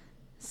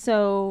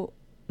 So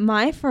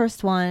my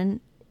first one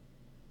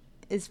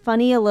is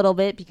funny a little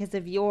bit because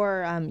of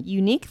your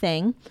unique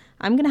thing.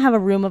 I'm going to have a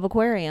room of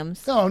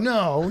aquariums. Oh,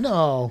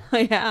 no.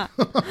 Yeah.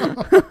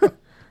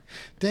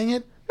 Dang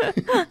it.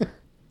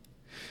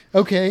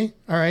 Okay.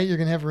 All right. You're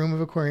going to have a room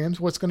of aquariums.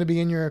 What's going to be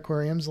in your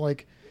aquariums?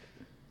 Like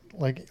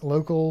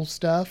local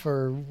stuff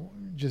or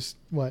just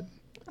what?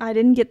 I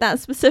didn't get that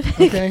specific.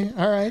 Okay.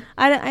 All right.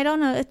 I don't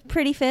know. It's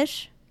pretty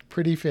fish.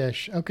 Pretty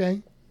fish.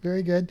 Okay.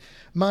 Very good.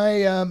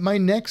 My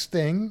next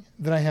thing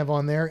that I have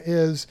on there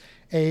is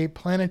a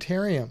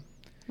planetarium.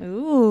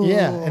 Ooh.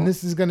 Yeah. And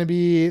this is going to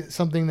be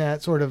something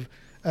that sort of,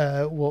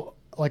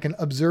 like an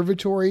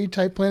observatory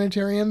type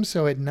planetarium.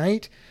 So at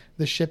night,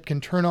 the ship can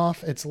turn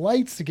off its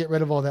lights to get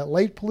rid of all that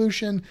light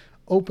pollution,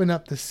 open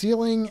up the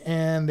ceiling,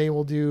 and they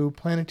will do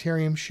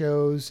planetarium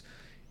shows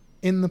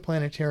in the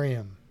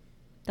planetarium.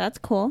 That's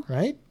cool.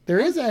 Right? There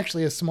is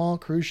actually a small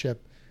cruise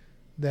ship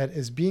that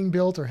is being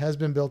built or has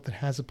been built that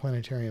has a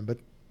planetarium, but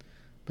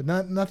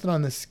nothing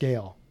on this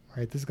scale,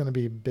 right? This is going to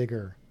be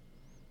bigger.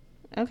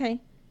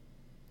 Okay.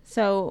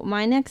 So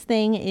my next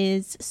thing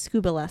is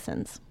scuba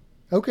lessons.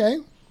 Okay.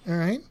 All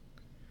right.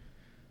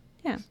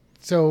 Yeah.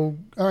 So,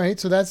 all right.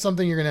 So that's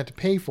something you're going to have to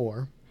pay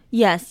for.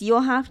 Yes,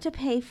 you'll have to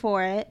pay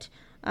for it.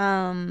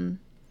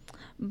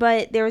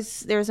 But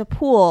there's a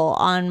pool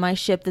on my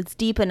ship that's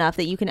deep enough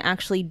that you can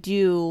actually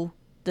do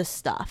the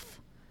stuff.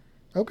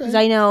 Okay. Because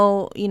I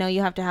know,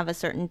 you have to have a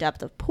certain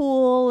depth of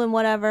pool and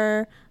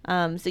whatever.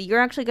 So you're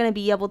actually going to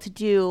be able to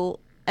do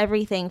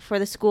everything for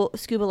the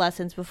scuba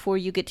lessons before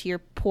you get to your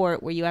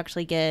port where you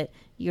actually get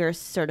your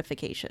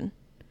certification.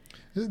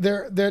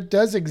 There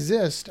does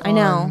exist I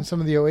know. on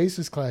some of the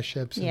Oasis class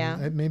ships. And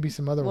Yeah. maybe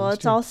some other ones. Well,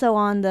 it's too. also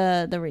on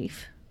the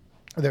reef.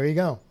 There you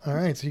go. All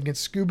right. So you can get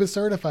scuba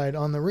certified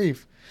on the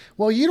reef.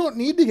 Well, you don't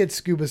need to get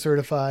scuba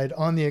certified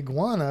on the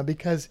Iguana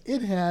because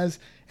it has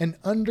an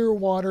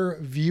underwater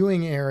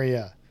viewing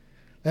area.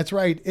 That's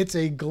right. It's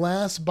a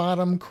glass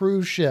bottom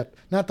cruise ship.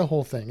 Not the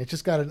whole thing. It's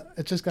just got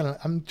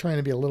I'm trying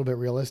to be a little bit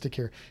realistic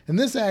here. And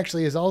this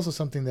actually is also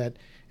something that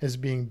is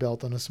being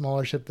built on a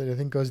smaller ship that I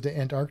think goes to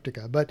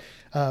Antarctica. But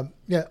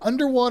yeah,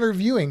 underwater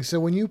viewing. So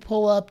when you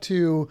pull up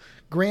to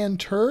Grand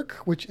Turk,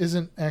 which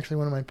isn't actually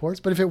one of my ports,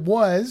 but if it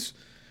was,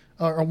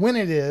 or when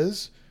it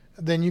is,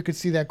 then you could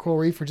see that coral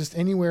reef, or just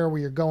anywhere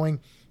where you're going,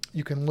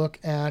 you can look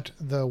at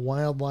the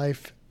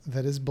wildlife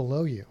that is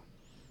below you.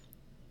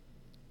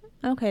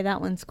 Okay, that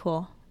one's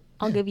cool.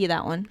 I'll give you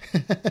that one.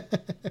 All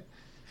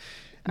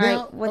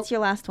Now, right, what's your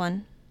last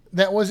one?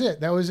 That was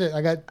it.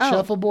 I got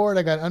shuffleboard,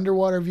 I got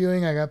underwater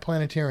viewing, I got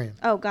planetarium.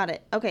 Oh, got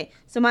it. Okay,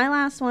 so my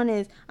last one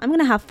is I'm going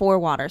to have 4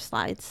 water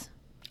slides.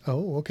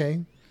 Oh,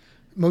 okay.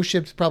 Most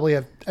ships probably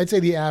have, I'd say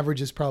the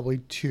average is probably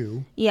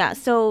 2. Yeah,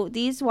 so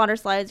these water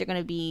slides are going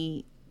to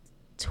be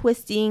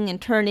twisting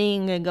and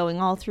turning and going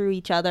all through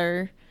each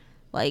other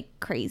like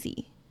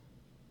crazy.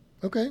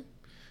 Okay.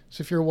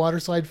 So if you're a water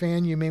slide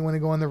fan, you may want to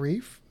go on the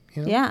reef.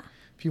 Yeah.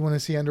 If you want to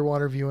see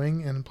underwater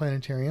viewing and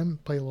planetarium,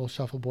 play a little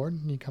shuffleboard,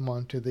 and you come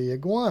on to the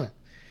Iguana.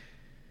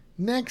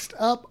 Next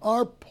up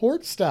are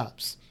port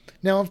stops.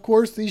 Now, of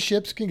course, these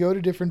ships can go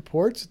to different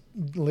ports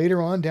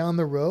later on down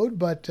the road,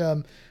 but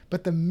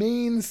the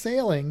main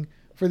sailing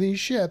for these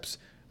ships,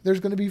 there's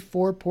going to be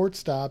 4 port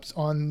stops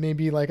on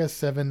maybe like a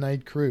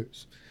 7-night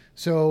cruise.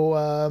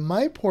 So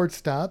my port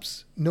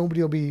stops,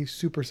 nobody will be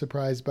super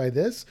surprised by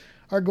this,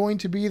 are going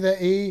to be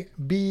the A,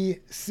 B,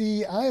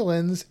 C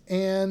islands.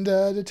 And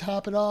to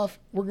top it off,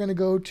 we're going to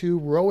go to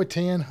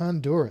Roatan,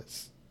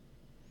 Honduras.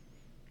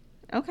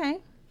 Okay.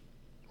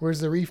 Where's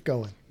the reef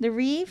going? The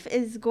reef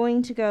is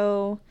going to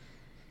go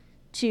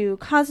to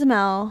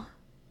Cozumel,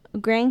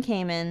 Grand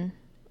Cayman,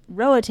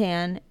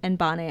 Roatan, and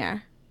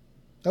Bonaire.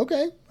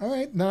 Okay. All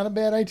right. Not a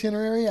bad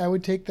itinerary. I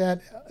would take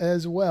that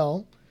as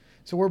well.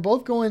 So we're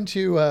both going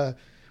to,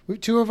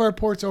 2 of our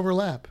ports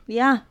overlap.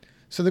 Yeah.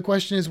 So the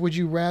question is, would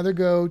you rather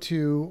go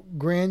to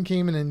Grand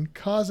Cayman and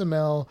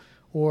Cozumel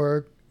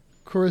or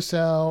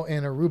Curacao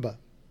and Aruba?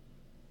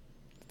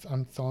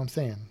 That's all I'm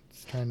saying.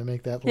 Just trying to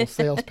make that little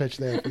sales pitch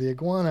there for the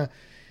Iguana.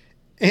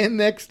 And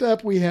next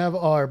up, we have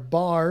our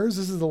bars.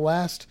 This is the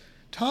last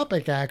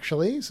topic,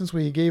 actually, since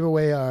we gave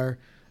away our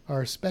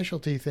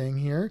specialty thing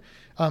here.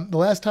 The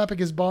last topic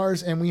is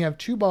bars, and we have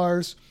 2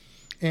 bars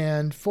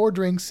and 4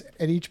 drinks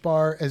at each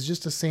bar as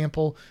just a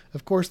sample.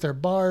 Of course, they're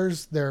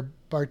bars, they're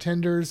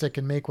bartenders that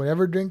can make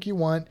whatever drink you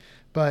want,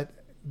 but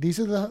these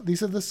are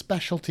the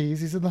specialties,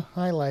 these are the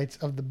highlights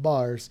of the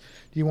bars.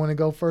 Do you want to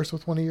go first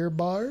with one of your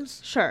bars?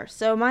 Sure.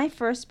 So my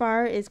first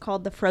bar is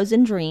called the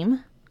Frozen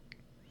Dream,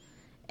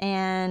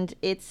 and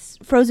it's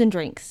frozen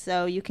drinks.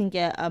 So you can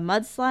get a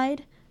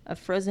mudslide, a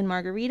frozen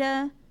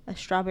margarita, a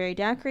strawberry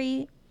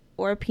daiquiri,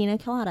 or a pina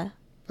colada.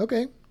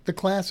 Okay, the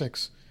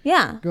classics.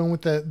 Yeah. Going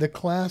with the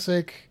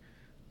classic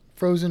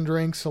frozen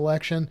drink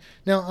selection.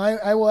 Now,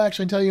 I will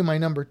actually tell you my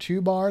number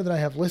 2 bar that I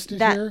have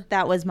listed here.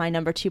 That was my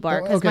number 2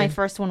 bar because my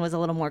first one was a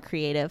little more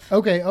creative.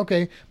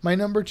 Okay. My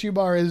number 2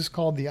 bar is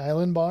called the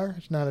Island Bar.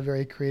 It's not a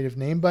very creative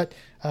name, but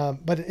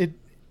it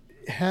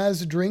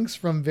has drinks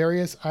from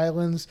various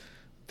islands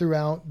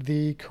throughout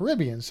the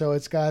Caribbean. So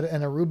it's got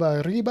an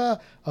Aruba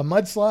Riba, a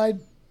mudslide,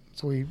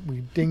 So we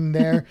dinged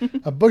there.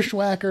 A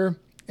Bushwhacker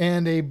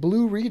and a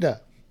Blue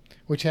Rita,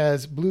 which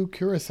has blue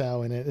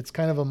curacao in it. It's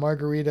kind of a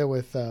margarita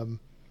with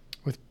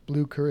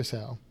blue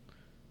curacao.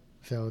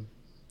 So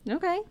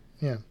Okay.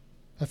 yeah,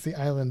 that's the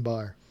Island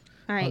Bar.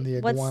 All right. On the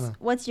Iguana.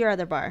 What's your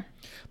other bar?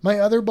 My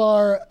other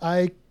bar,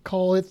 I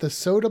call it the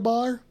Soda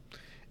Bar.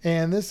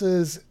 And this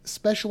is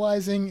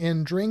specializing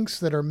in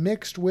drinks that are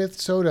mixed with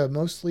soda,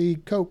 mostly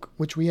Coke,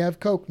 which we have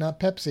Coke, not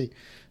Pepsi.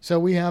 So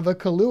we have a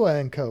Kahlua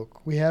and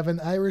Coke. We have an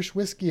Irish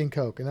whiskey and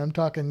Coke, and I'm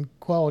talking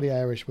quality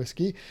Irish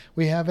whiskey.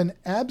 We have an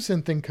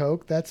Absinthe and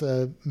Coke. That's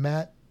a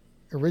Matt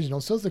original.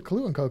 So is the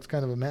Kahlua and Coke's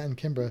kind of a Matt and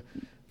Kimbra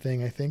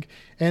thing, I think.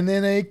 And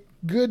then a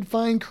good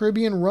fine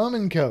Caribbean rum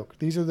and Coke.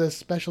 These are the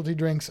specialty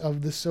drinks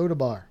of the Soda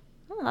Bar.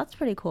 Oh, that's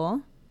pretty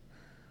cool.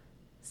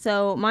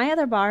 So my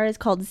other bar is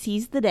called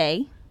Seize the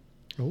Day.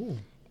 Ooh.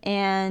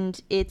 And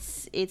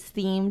it's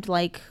themed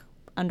like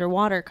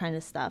underwater kind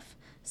of stuff.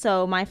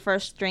 So my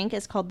first drink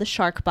is called the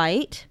Shark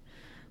Bite,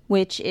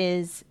 which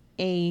is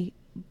a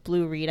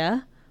Blue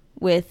Rita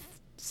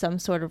with some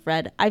sort of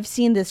red. I've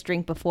seen this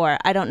drink before.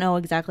 I don't know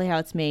exactly how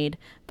it's made,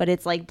 but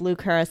it's like blue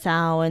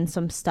curacao and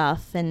some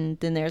stuff, and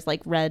then there's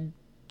like red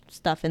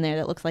stuff in there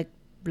that looks like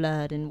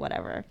blood and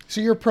whatever. So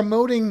you're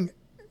promoting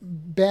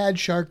bad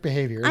shark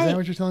behavior. Is that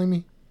what you're telling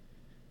me?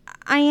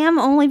 I am,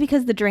 only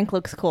because the drink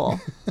looks cool.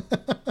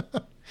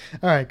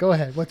 All right, go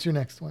ahead. What's your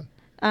next one?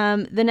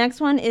 The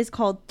next one is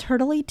called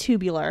Turtley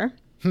Tubular,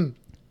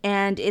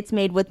 and it's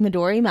made with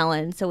Midori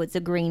melon, so it's a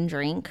green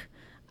drink.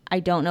 I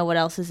don't know what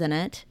else is in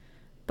it,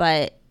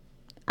 but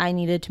I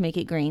needed to make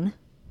it green.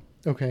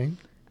 Okay.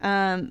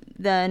 The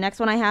next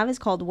one I have is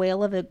called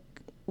Whale of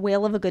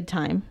a Good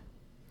Time.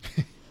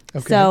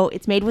 Okay. So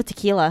it's made with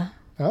tequila.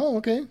 Oh,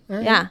 okay. All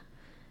right. Yeah.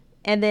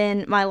 And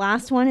then my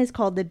last one is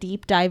called the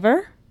Deep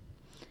Diver,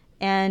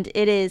 and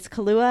it is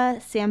Kahlua,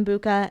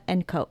 Sambuca,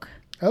 and Coke.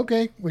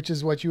 Okay, which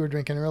is what you were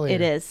drinking earlier.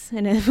 It is,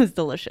 and it was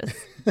delicious.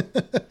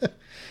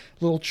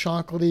 Little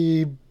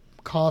chocolatey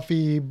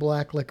coffee,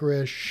 black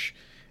licorice,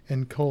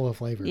 and cola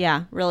flavor.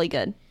 Yeah, really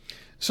good.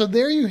 So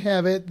there you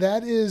have it.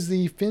 That is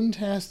the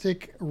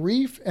Fantastic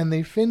Reef and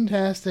the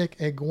Fantastic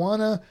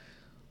Iguana.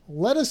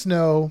 Let us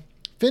know,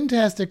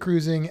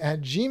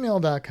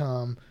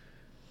 fantasticcruising@gmail.com.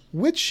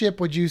 Which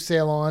ship would you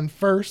sail on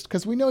first?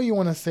 Because we know you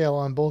want to sail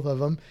on both of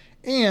them.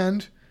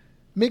 And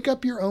make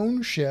up your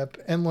own ship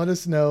and let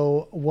us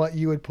know what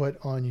you would put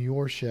on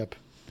your ship.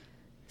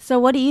 So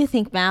what do you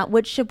think, Matt?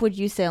 Which ship would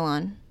you sail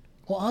on?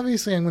 Well,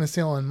 obviously I'm going to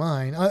sail on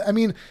mine. I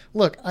mean,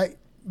 look,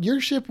 your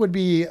ship would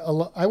be,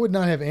 I would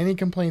not have any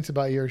complaints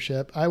about your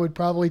ship. I would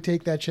probably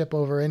take that ship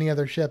over any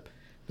other ship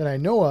that I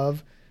know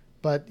of.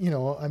 But,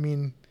 I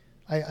mean,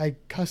 I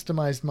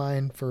customized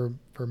mine for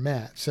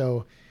Matt.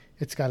 So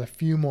it's got a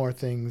few more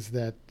things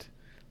that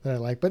I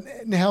like.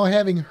 But now,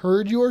 having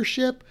heard your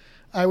ship,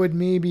 I would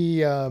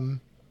maybe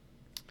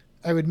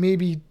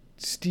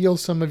steal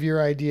some of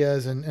your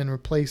ideas and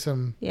replace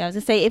them. Yeah, I was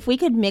gonna say, if we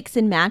could mix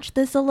and match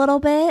this a little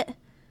bit,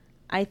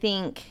 I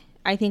think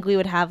we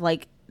would have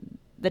like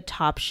the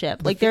top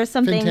ship. Like there's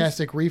some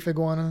Fantastic Reef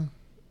Iguana.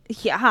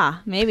 Yeah,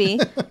 maybe.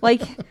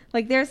 like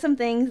there's some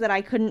things that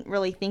I couldn't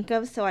really think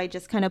of, so I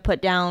just kind of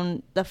put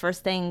down the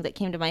first thing that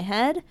came to my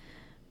head.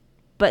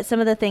 But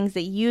some of the things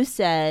that you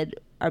said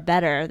are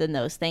better than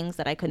those things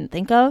that I couldn't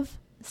think of.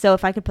 So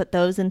if I could put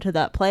those into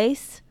that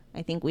place,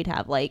 I think we'd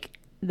have like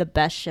the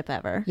best ship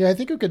ever. Yeah, I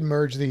think we could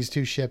merge these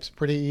two ships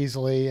pretty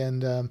easily.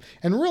 And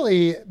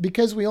really,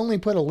 because we only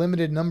put a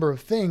limited number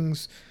of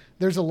things,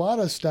 there's a lot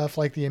of stuff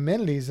like the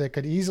amenities that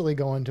could easily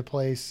go into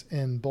place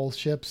in both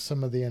ships.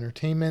 Some of the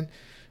entertainment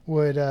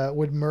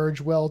would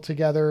merge well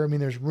together. I mean,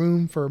 there's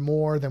room for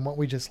more than what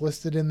we just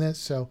listed in this.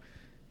 So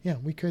yeah,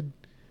 we could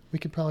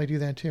probably do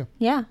that too.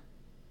 Yeah.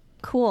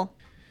 Cool.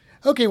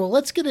 Okay, well,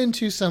 let's get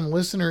into some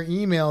listener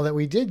email that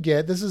we did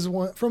get. This is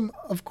one from,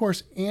 of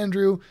course,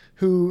 Andrew,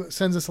 who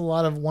sends us a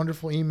lot of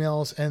wonderful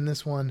emails, and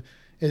this one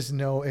is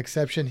no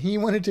exception. He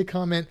wanted to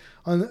comment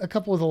on a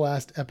couple of the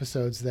last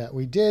episodes that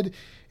we did,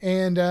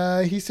 and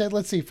he said,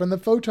 let's see, from the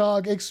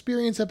Photog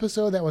Experience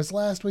episode, that was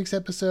last week's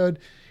episode,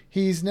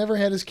 he's never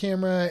had his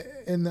camera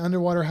in the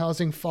underwater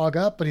housing fog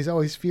up, but he's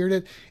always feared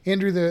it.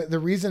 Andrew, the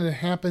reason it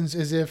happens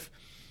is if,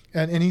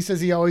 and he says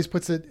he always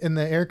puts it in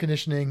the air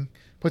conditioning,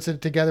 puts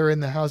it together in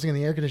the housing and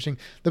the air conditioning.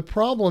 The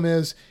problem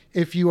is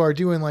if you are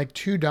doing like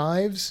 2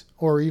 dives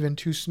or even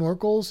 2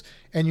 snorkels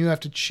and you have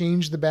to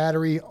change the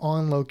battery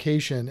on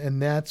location, and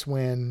that's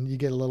when you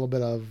get a little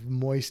bit of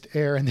moist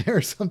air in there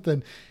or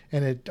something,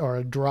 or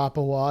a drop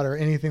of water,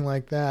 anything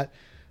like that.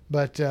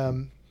 But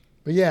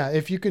yeah,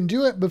 if you can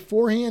do it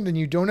beforehand and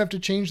you don't have to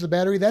change the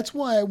battery, that's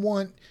why I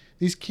want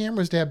these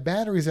cameras to have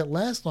batteries that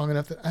last long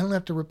enough that I don't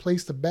have to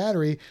replace the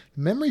battery.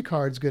 The memory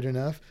card's good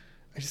enough.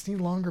 I just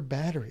need longer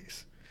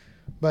batteries.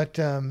 But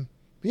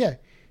yeah,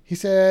 he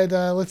said,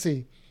 let's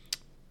see.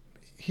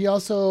 I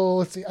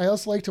also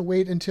like to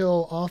wait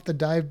until off the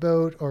dive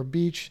boat or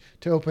beach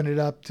to open it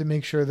up to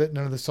make sure that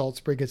none of the salt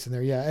spray gets in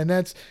there. Yeah. And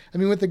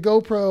with the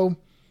GoPro,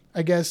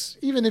 I guess,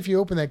 even if you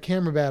open that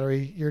camera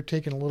battery, you're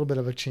taking a little bit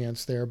of a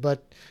chance there.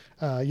 But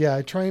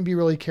Yeah, try and be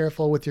really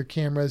careful with your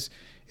cameras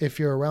if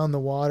you're around the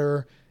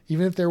water.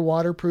 Even if they're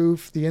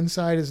waterproof, the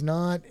inside is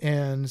not.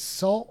 And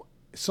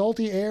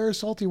salty air,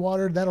 salty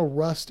water, that'll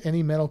rust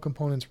any metal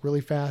components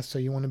really fast. So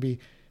you want to be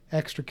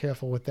extra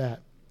careful with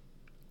that.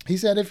 He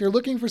said, if you're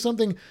looking for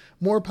something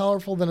more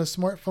powerful than a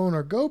smartphone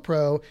or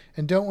GoPro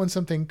and don't want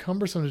something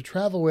cumbersome to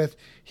travel with,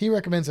 he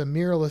recommends a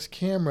mirrorless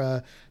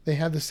camera. They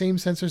have the same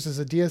sensors as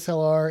a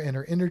DSLR and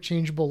are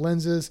interchangeable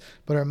lenses,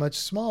 but are much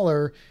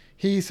smaller.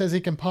 He says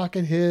he can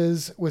pocket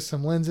his with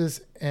some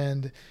lenses,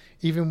 and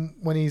even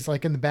when he's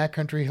like in the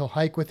backcountry, he'll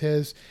hike with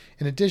his.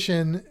 In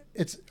addition,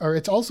 it's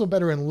also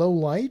better in low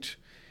light,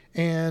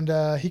 and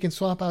he can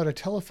swap out a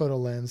telephoto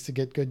lens to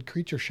get good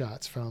creature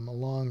shots from a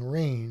long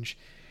range.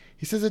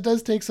 He says it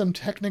does take some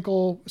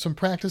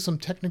practice, some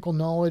technical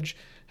knowledge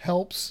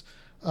helps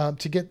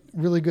to get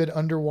really good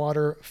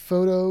underwater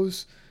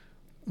photos.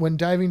 When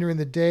diving during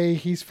the day,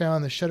 he's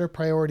found the shutter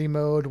priority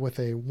mode with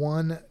a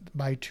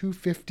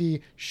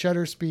 1:250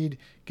 shutter speed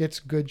gets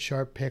good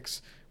sharp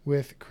pics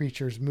with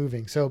creatures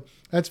moving. So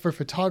that's for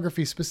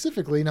photography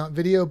specifically, not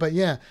video, but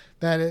yeah,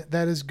 that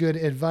is good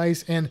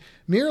advice. And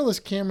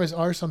mirrorless cameras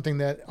are something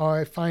that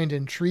I find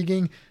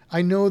intriguing.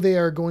 I know they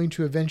are going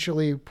to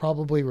eventually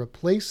probably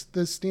replace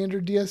the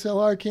standard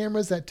DSLR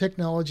cameras. That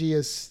technology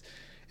is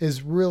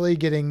really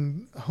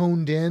getting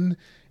honed in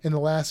the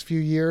last few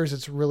years.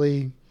 It's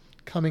really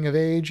coming of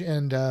age.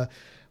 And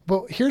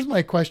but here's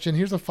my question.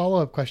 Here's a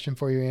follow-up question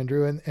for you,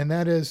 Andrew, and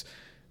that is,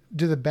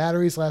 do the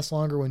batteries last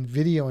longer when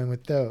videoing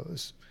with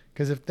those?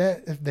 Because if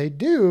they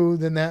do,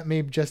 then that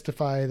may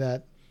justify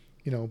that,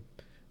 it's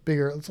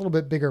a little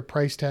bit bigger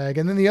price tag.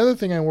 And then the other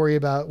thing I worry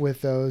about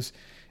with those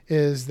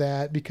is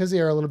that because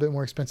they are a little bit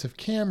more expensive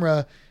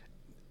camera,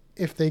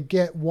 if they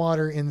get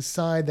water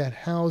inside that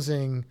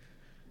housing,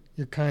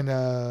 you're kind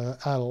of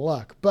out of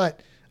luck.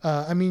 But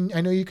I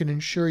know you can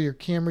insure your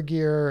camera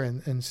gear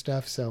and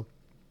stuff, so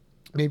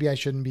maybe I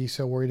shouldn't be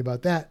so worried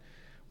about that.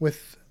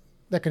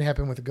 That can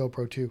happen with a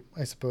GoPro too,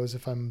 I suppose,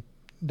 if I'm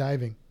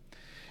diving.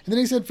 And then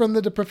he said from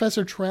the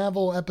Professor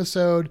Travel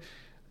episode,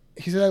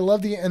 he said, I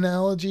love the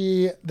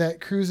analogy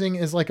that cruising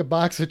is like a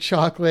box of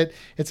chocolate.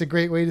 It's a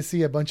great way to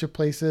see a bunch of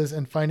places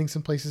and finding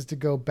some places to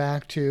go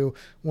back to.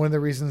 One of the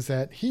reasons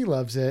that he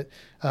loves it.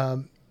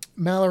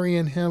 Mallory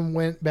and him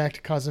went back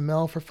to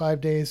Cozumel for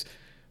 5 days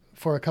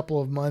for a couple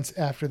of months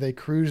after they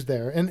cruised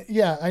there. And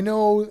yeah, I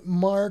know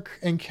Mark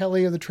and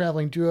Kelly of the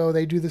Traveling Duo,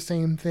 they do the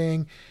same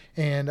thing.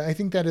 And I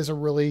think that is a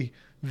really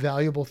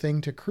valuable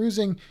thing to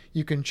cruising.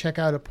 You can check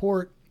out a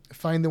port,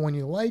 find the one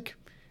you like,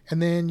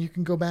 and then you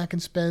can go back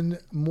and spend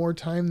more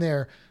time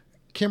there.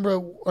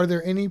 Kimbra, are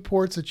there any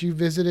ports that you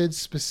visited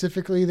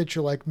specifically that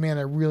you're like, man,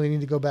 I really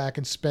need to go back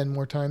and spend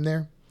more time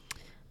there?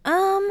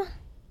 I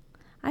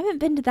haven't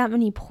been to that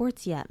many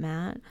ports yet,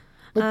 Matt.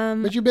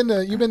 But you've been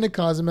to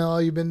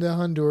Cozumel, you've been to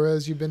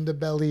Honduras, you've been to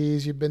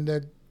Belize, you've been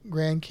to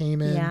Grand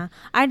Cayman. Yeah,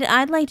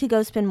 I'd like to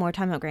go spend more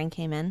time at Grand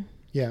Cayman.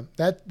 Yeah,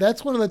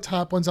 that's one of the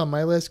top ones on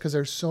my list because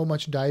there's so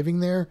much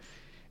diving there,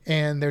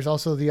 and there's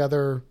also the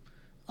other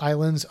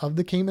islands of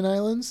the Cayman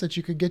Islands that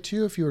you could get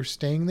to if you were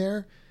staying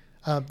there.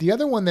 The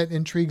other one that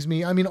intrigues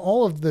me,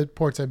 all of the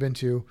ports I've been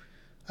to,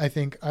 I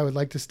think I would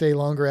like to stay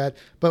longer at,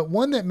 but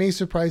one that may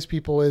surprise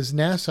people is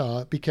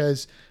Nassau,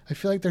 because I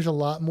feel like there's a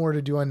lot more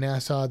to do on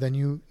Nassau than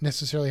you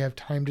necessarily have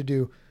time to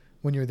do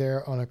when you're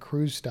there on a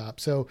cruise stop.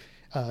 So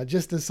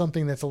just as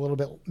something that's a little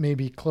bit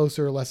maybe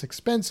closer or less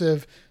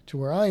expensive to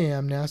where I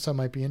am, Nassau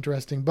might be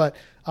interesting, but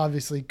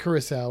obviously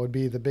Curacao would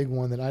be the big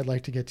one that I'd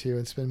like to get to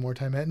and spend more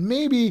time at. And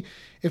maybe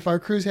if our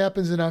cruise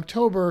happens in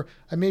October,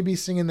 I may be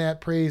singing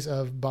that praise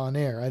of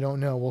Bonaire. I don't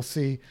know. We'll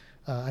see.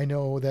 I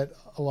know that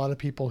a lot of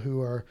people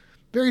who are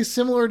very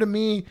similar to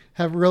me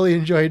have really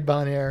enjoyed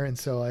Bonaire, and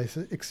so I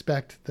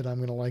expect that I'm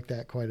going to like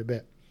that quite a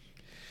bit.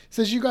 It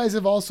says you guys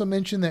have also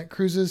mentioned that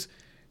cruises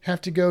have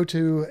to go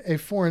to a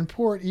foreign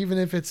port, even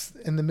if it's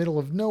in the middle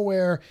of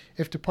nowhere,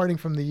 if departing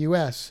from the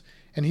U.S.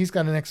 And he's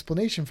got an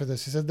explanation for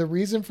this. He said the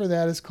reason for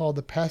that is called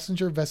the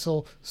Passenger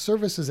Vessel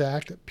Services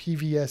Act,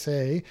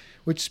 PVSA,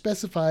 which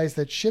specifies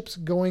that ships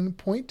going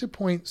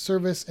point-to-point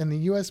service in the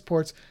U.S.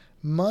 ports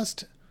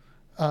must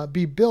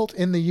be built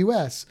in the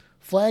U.S.,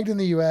 flagged in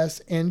the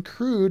U.S., and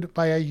crewed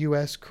by a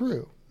U.S.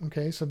 crew.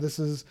 Okay, so this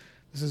is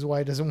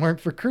why it doesn't work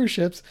for cruise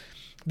ships.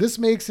 This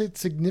makes it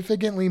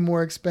significantly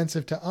more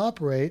expensive to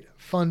operate.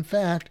 Fun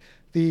fact,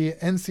 the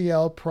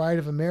NCL Pride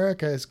of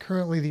America is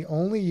currently the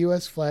only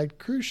U.S. flagged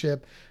cruise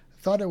ship.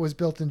 Thought it was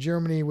built in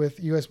Germany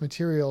with U.S.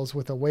 materials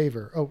with a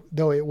waiver. Oh,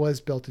 though it was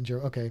built in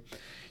Germany. Okay.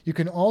 You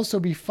can also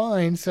be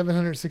fined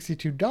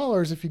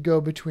 $762 if you go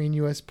between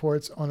U.S.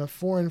 ports on a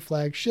foreign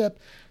flagged ship,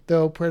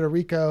 though Puerto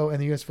Rico and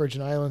the U.S.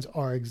 Virgin Islands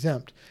are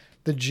exempt.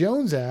 The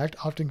Jones Act,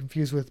 often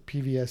confused with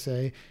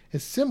PVSA,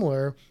 is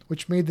similar,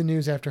 which made the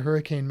news after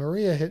Hurricane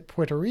Maria hit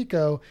Puerto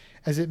Rico,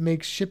 as it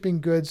makes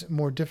shipping goods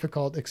more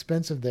difficult,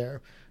 expensive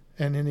there.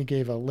 And then he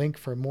gave a link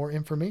for more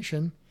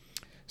information.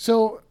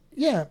 So,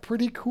 yeah,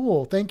 pretty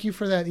cool. Thank you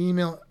for that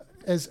email.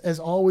 As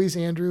always,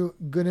 Andrew,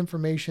 good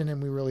information,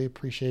 and we really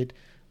appreciate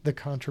the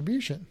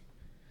contribution.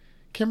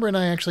 Kimber and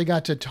I actually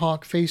got to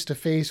talk face to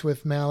face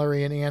with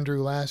Mallory and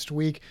Andrew last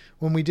week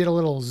when we did a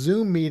little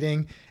Zoom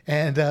meeting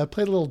and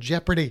played a little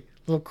Jeopardy,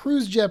 a little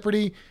cruise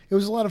Jeopardy. It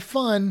was a lot of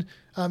fun.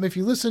 If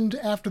you listened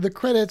after the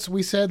credits,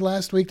 we said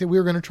last week that we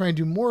were going to try and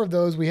do more of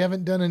those. We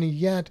haven't done any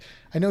yet.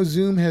 I know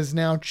Zoom has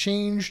now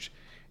changed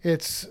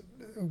its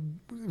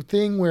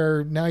thing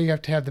where now you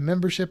have to have the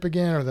membership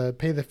again or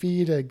pay the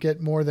fee to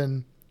get more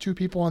than 2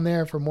 people on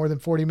there for more than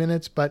 40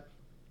 minutes. But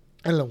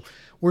I don't know.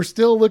 We're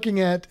still looking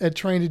at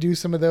trying to do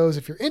some of those.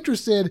 If you're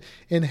interested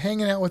in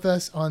hanging out with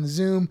us on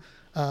Zoom,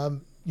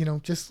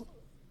 just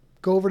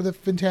go over to the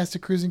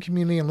Fantastic Cruising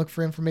community and look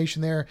for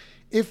information there.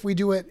 If we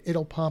do it,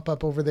 it'll pop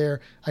up over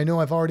there. I know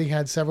I've already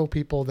had several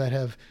people that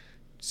have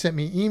sent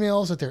me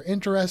emails that they're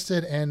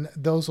interested, and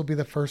those will be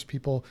the first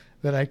people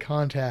that I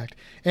contact.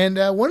 And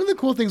one of the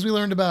cool things we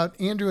learned about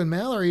Andrew and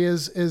Mallory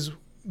is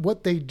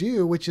what they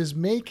do, which is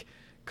make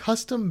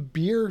custom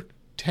beer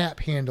tap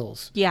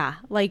handles. Yeah,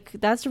 like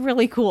that's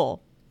really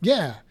cool.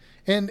 Yeah.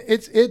 And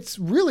it's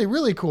really,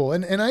 really cool.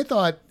 And I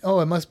thought,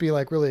 it must be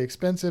like really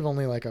expensive.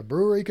 Only like a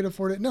brewery could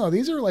afford it. No,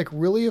 these are like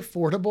really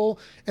affordable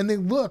and they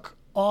look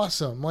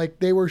awesome. Like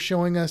they were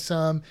showing us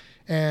some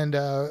and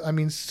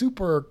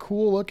super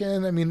cool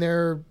looking. I mean,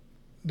 they're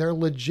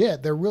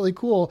legit. They're really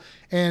cool.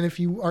 And if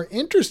you are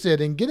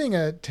interested in getting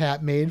a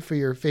tap made for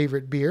your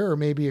favorite beer, or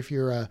maybe if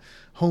you're a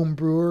home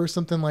brewer or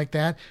something like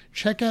that,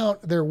 check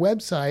out their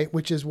website,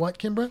 which is what,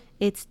 Kimbra?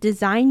 It's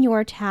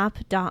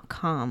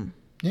designyourtap.com.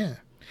 Yeah.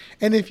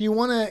 And if you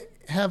want to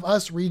have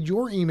us read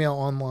your email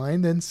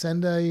online, then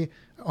send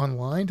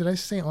online. Did I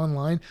say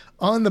online?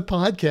 On the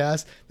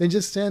podcast, then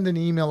just send an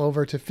email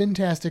over to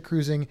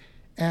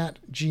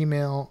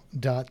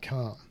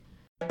fantasticcruising@gmail.com.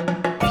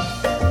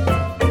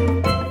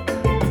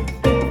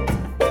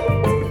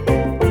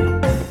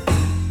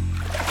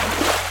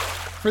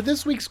 For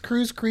this week's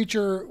Cruise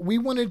Creature, we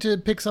wanted to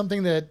pick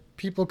something that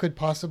people could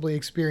possibly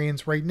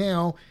experience right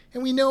now.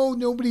 And we know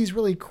nobody's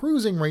really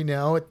cruising right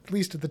now, at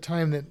least at the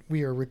time that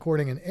we are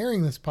recording and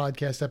airing this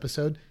podcast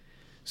episode.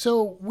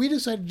 So we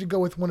decided to go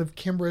with one of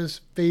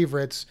Kimbra's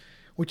favorites,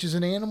 which is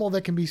an animal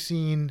that can be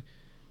seen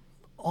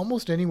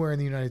almost anywhere in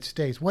the United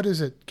States. What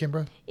is it,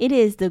 Kimbra? It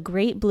is the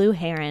great blue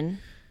heron.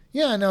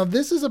 Yeah, now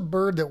this is a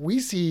bird that we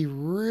see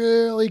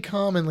really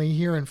commonly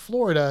here in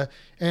Florida,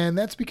 and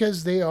that's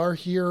because they are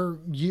here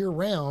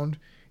year-round.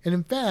 And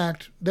in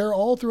fact, they're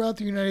all throughout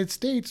the United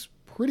States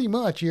pretty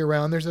much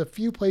year-round. There's a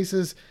few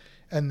places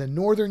in the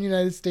northern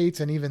United States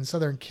and even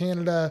southern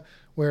Canada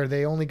where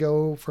they only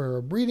go for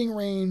a breeding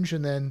range,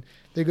 and then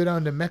they go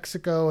down to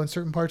Mexico and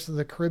certain parts of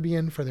the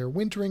Caribbean for their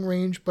wintering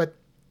range. But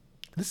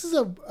this is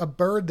a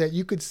bird that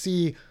you could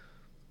see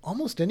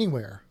almost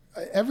anywhere.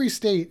 Every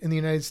state in the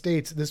United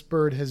States this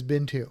bird has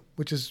been to,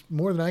 which is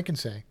more than I can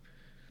say.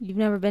 You've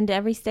never been to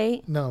every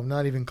state? No,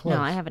 not even close.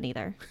 No, I haven't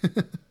either.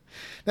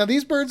 Now,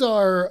 these birds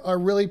are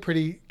really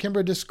pretty.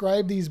 Kimbra,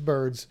 describe these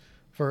birds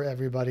for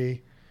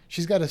everybody.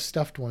 She's got a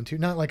stuffed one, too.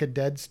 Not like a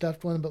dead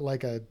stuffed one, but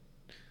like a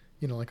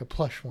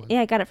plush one.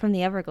 Yeah, I got it from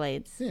the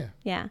Everglades. Yeah.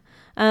 Yeah.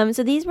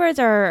 So these birds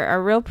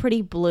are real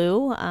pretty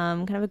blue,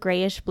 kind of a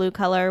grayish blue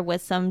color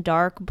with some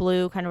dark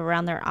blue kind of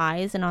around their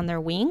eyes and on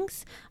their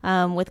wings,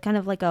 with kind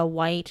of like a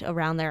white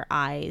around their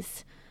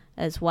eyes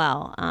as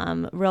well.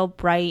 Real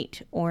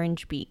bright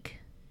orange beak.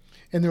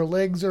 And their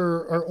legs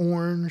are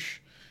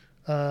orange.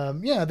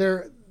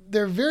 They're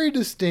very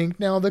distinct.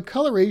 Now, the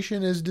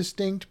coloration is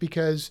distinct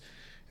because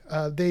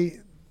they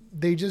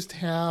just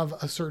have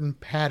a certain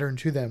pattern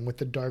to them with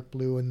the dark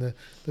blue and the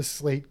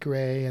slate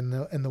gray and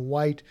the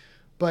white.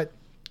 But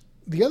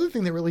the other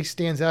thing that really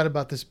stands out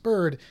about this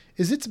bird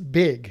is it's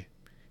big.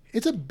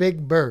 It's a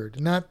big bird,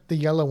 not the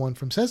yellow one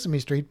from Sesame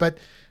Street, but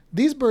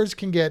these birds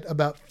can get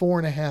about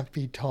 4.5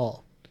 feet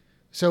tall.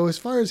 So as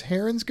far as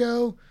herons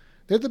go,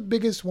 they're the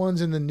biggest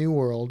ones in the New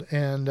World,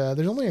 and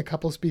there's only a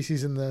couple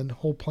species in the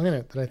whole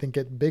planet that I think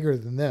get bigger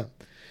than them.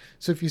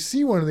 So if you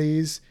see one of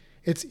these,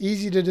 it's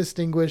easy to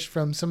distinguish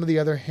from some of the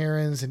other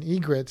herons and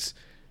egrets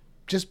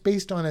just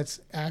based on its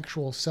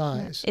actual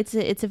size.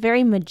 It's a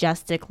very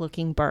majestic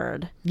looking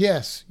bird.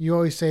 Yes, you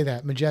always say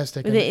that,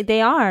 majestic.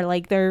 They are,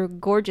 like, they're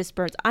gorgeous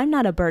birds. I'm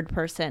not a bird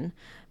person,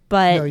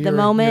 but no, you're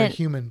you're a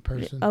human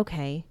person.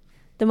 Okay.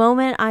 The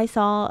moment I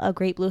saw a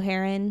great blue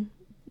heron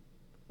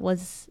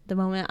was the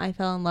moment I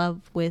fell in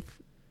love with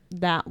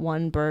that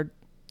one bird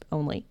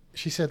only.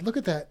 She said, "Look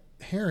at that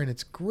heron,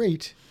 it's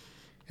great."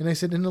 And I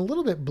said, "And a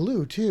little bit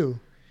blue too."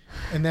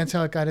 And that's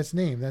how it got its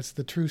name. That's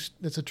a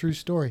true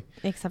story.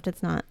 Except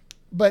it's not.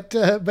 But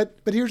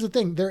here's the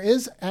thing. There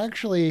is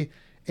actually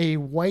a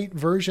white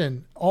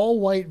version, all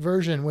white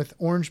version with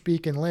orange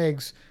beak and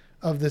legs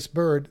of this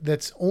bird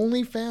that's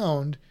only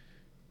found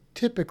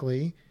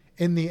typically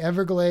in the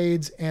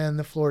Everglades and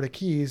the Florida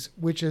Keys,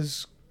 which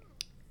is,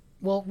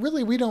 well,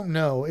 really we don't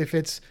know if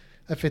it's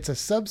a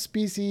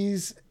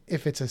subspecies,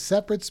 if it's a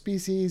separate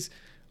species,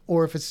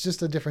 or if it's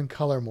just a different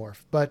color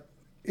morph. But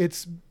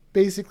it's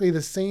basically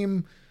the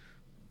same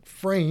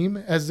frame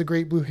as the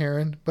great blue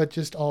heron, but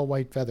just all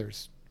white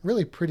feathers.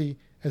 Really pretty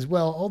as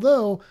well.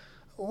 Although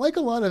like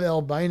a lot of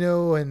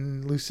albino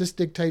and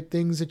leucistic type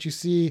things that you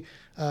see,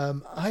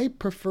 I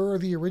prefer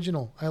the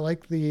original. I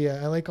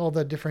like all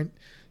the different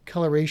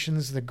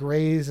colorations, the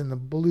grays and the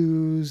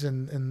blues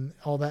and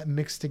all that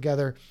mixed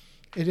together.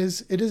 It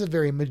is a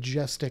very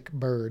majestic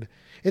bird.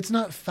 It's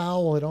not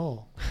foul at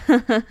all.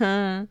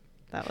 That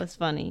was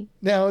funny.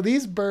 Now,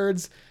 these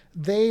birds,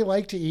 they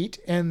like to eat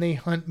and they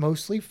hunt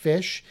mostly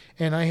fish,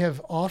 and I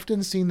have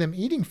often seen them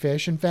eating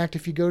fish. In fact,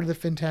 if you go to the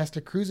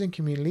Fantastic Cruising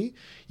community,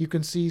 you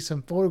can see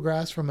some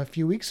photographs from a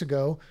few weeks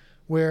ago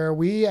where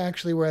we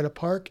actually were at a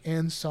park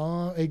and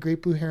saw a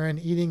great blue heron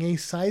eating a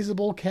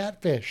sizable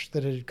catfish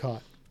that it had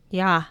caught.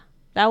 Yeah,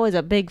 that was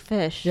a big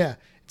fish. Yeah.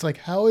 It's like,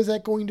 how is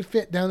that going to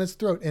fit down its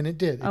throat? And it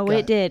did.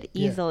 It did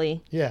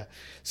easily. Yeah.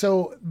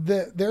 So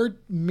their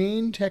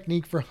main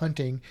technique for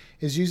hunting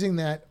is using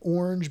that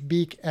orange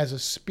beak as a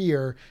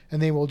spear,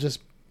 and they will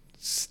just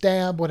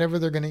stab whatever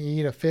they're going to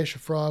eat, a fish, a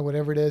frog,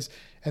 whatever it is,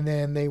 and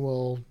then they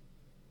will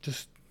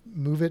just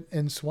move it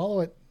and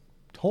swallow it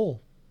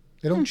whole.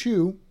 They don't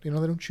chew. They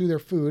don't chew their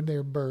food.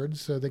 They're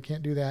birds, so they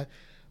can't do that.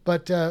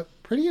 But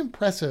pretty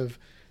impressive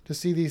to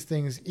see these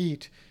things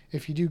eat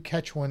if you do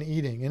catch one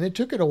eating. And it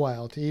took it a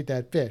while to eat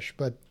that fish,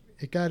 but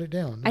it got it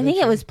down. I think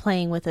it was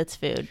playing with its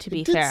food, to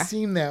be fair. It did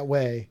seem that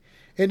way.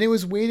 And it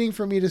was waiting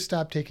for me to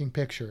stop taking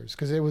pictures,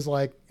 because it was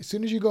like, as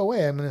soon as you go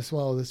away, I'm going to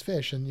swallow this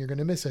fish and you're going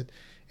to miss it.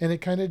 And it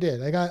kind of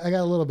did. I got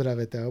a little bit of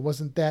it, though. It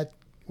wasn't that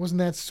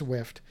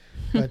swift.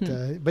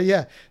 But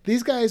yeah,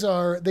 these guys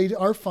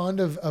are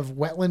fond of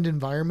wetland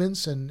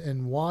environments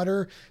and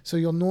water. So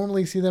you'll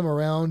normally see them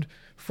around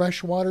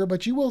fresh water,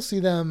 but you will see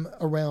them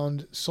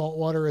around salt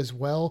water as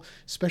well,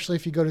 especially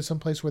if you go to some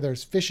place where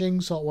there's fishing,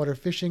 saltwater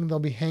fishing. They'll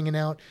be hanging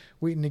out,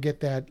 waiting to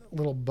get that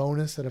little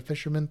bonus that a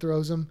fisherman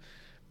throws them.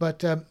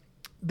 But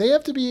they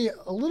have to be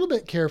a little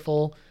bit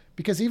careful,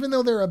 because even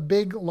though they're a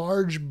big,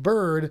 large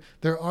bird,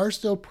 there are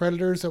still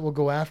predators that will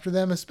go after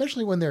them,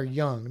 especially when they're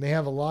young. They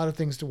have a lot of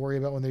things to worry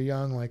about when they're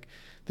young, like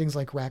things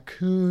like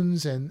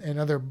raccoons and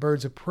other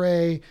birds of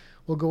prey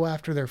will go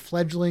after their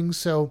fledglings.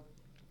 So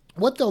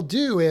what they'll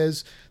do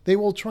is they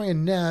will try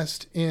and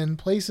nest in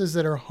places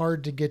that are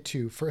hard to get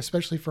to,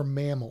 especially for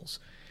mammals.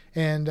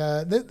 And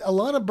a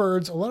lot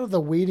of the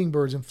wading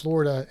birds in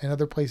Florida and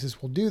other places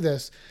will do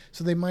this.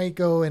 So they might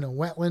go in a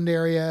wetland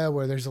area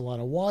where there's a lot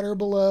of water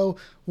below.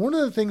 One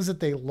of the things that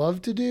they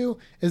love to do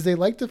is they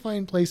like to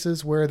find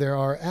places where there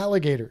are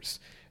alligators,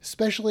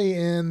 especially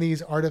in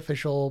these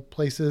artificial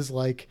places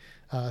like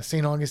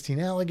St. Augustine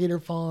Alligator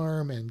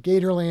Farm and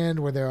Gatorland,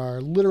 where there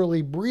are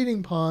literally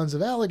breeding ponds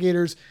of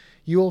alligators.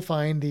 You will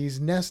find these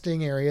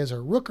nesting areas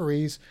or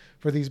rookeries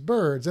for these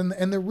birds. And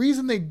the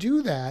reason they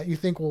do that, you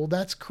think, well,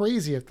 that's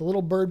crazy. If the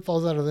little bird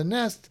falls out of the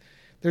nest,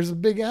 there's a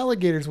big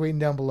alligators waiting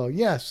down below.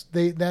 Yes,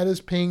 that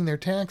is paying their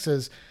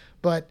taxes.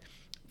 But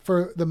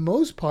for the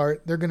most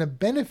part, they're going to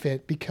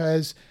benefit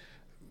because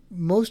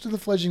most of the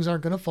fledglings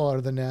aren't going to fall out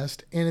of the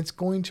nest, and it's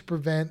going to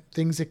prevent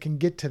things that can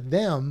get to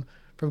them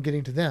from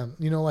getting to them.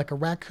 Like a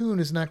raccoon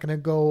is not going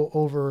to go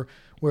over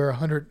where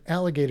 100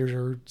 alligators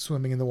are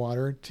swimming in the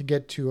water to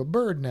get to a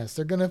bird nest.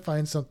 They're going to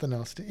find something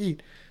else to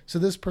eat. So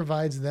this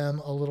provides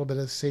them a little bit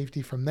of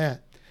safety from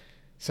that.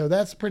 So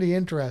that's pretty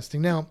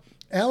interesting. Now,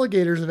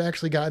 alligators have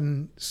actually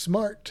gotten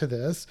smart to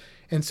this.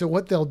 And so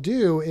what they'll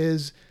do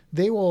is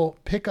they will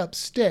pick up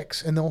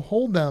sticks and they'll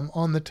hold them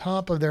on the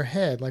top of their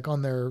head, like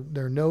on their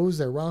nose,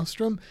 their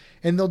rostrum,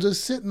 and they'll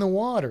just sit in the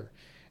water.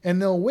 And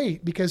they'll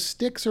wait, because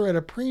sticks are at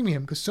a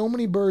premium, because so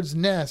many birds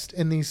nest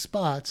in these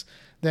spots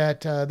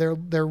that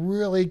they're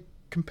really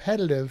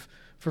competitive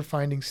for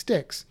finding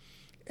sticks.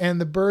 And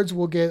the birds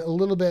will get a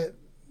little bit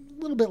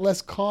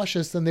less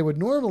cautious than they would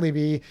normally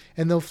be,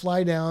 and they'll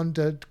fly down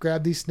to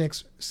grab these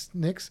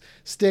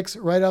sticks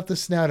right off the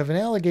snout of an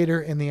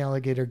alligator, and the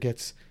alligator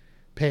gets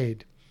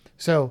paid.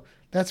 So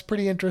that's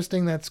pretty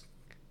interesting. That's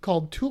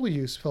called tool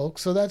use,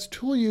 folks. So that's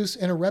tool use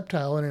in a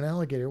reptile and an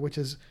alligator, which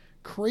is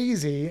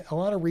crazy. A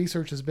lot of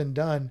research has been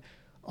done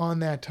on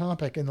that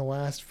topic in the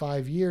last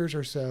 5 years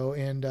or so,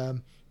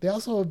 and they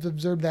also have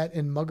observed that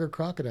in mugger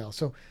crocodiles.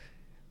 So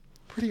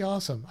pretty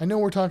awesome. I know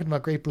we're talking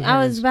about great blue herons.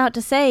 I was about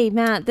to say,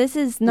 Matt, this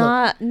is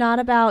not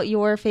about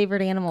your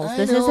favorite animals.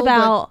 This is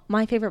about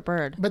my favorite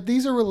bird. But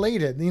these are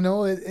related.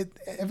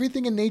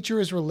 Everything in nature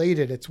is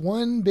related. It's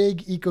one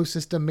big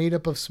ecosystem made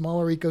up of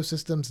smaller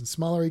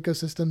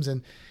ecosystems,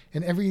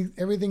 and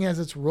everything has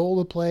its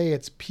role to play,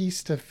 its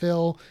piece to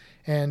fill.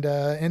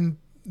 And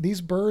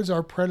these birds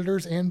are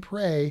predators and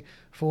prey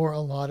for a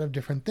lot of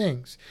different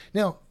things.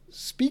 Now,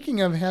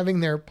 speaking of having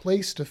their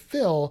place to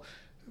fill,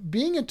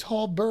 being a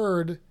tall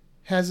bird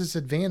has its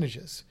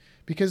advantages,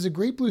 because the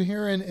great blue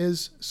heron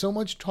is so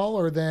much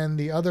taller than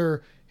the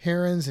other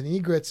herons and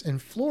egrets in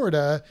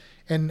Florida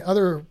and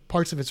other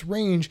parts of its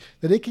range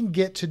that it can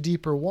get to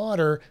deeper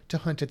water to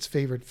hunt its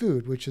favorite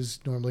food, which is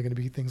normally going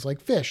to be things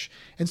like fish.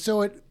 And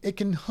so it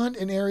can hunt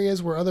in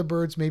areas where other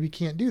birds maybe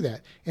can't do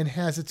that, and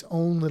has its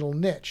own little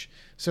niche.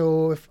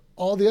 So if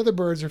all the other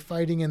birds are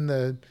fighting in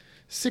the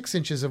 6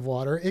 inches of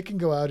water, it can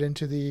go out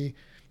into the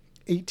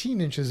 18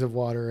 inches of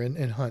water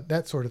and hunt,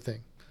 that sort of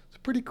thing. It's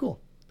pretty cool.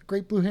 The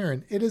great blue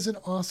heron. It is an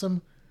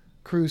awesome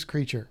cruise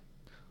creature.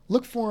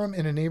 Look for them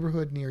in a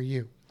neighborhood near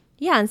you.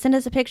 Yeah, and send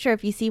us a picture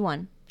if you see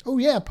one. Oh,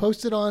 yeah.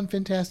 Post it on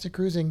Fantastic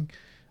Cruising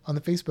on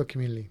the Facebook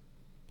community.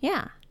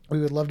 Yeah. We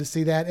would love to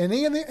see that. And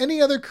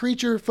any other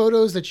creature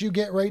photos that you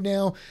get right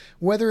now,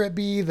 whether it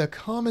be the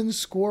common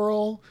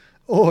squirrel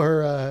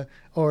or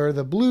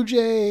the blue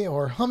jay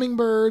or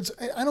hummingbirds,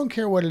 I don't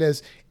care what it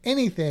is,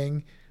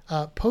 anything,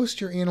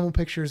 post your animal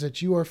pictures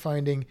that you are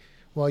finding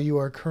while you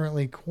are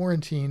currently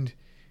quarantined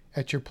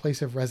at your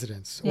place of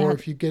residence, or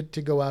if you get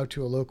to go out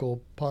to a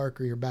local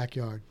park or your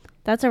backyard.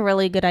 That's a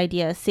really good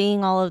idea.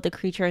 Seeing all of the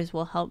creatures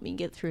will help me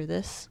get through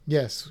this.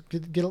 Yes.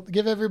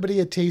 Give everybody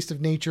a taste of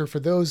nature for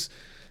those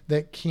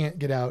that can't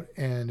get out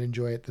and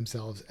enjoy it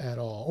themselves at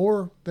all,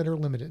 or that are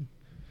limited.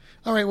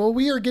 All right, well,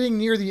 we are getting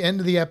near the end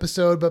of the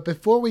episode, but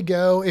before we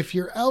go, if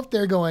you're out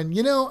there going,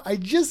 I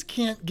just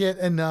can't get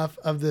enough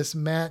of this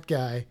Matt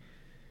guy,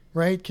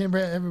 right, Kimber?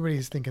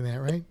 Everybody's thinking that,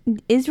 right?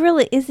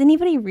 Is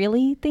anybody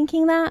really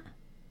thinking that?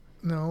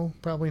 No,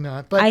 probably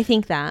not. But I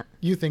think that.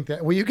 You think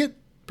that. Well, you get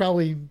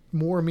probably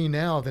more of me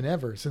now than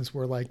ever since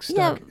we're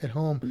stuck at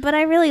home. But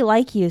I really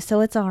like you,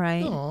 so it's all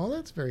right. Oh,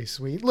 that's very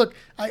sweet. Look,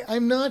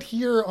 I'm not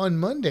here on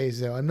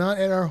Mondays, though. I'm not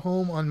at our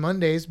home on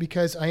Mondays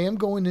because I am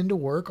going into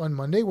work on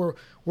Monday. We're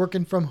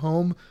working from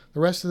home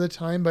the rest of the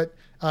time, but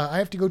I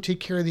have to go take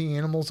care of the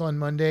animals on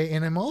Monday,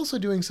 and I'm also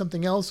doing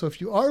something else. So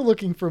if you are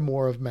looking for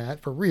more of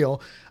Matt, for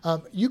real,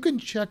 you can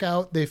check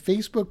out the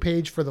Facebook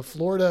page for the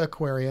Florida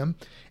Aquarium,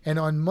 and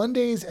on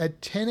Mondays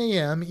at 10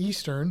 a.m.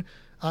 Eastern,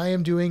 I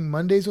am doing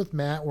Mondays with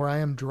Matt, where I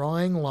am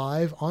drawing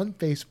live on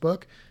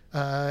Facebook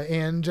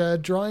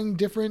and drawing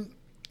different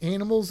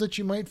animals that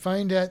you might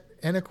find at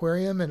an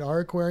aquarium, at our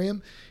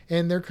aquarium,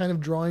 and they're kind of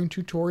drawing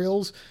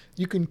tutorials.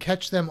 You can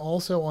catch them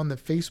also on the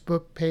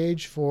Facebook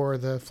page for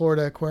the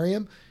Florida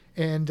Aquarium,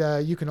 and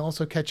you can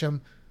also catch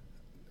them.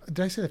 Did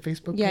I say the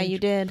Facebook page? Yeah, you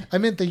did. I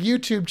meant the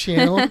YouTube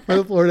channel for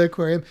the Florida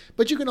Aquarium,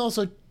 but you can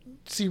also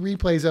see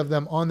replays of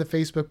them on the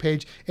Facebook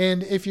page.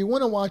 And if you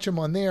want to watch them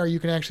on there, you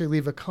can actually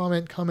leave a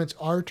comment. Comments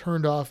are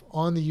turned off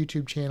on the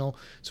YouTube channel.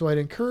 So I'd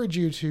encourage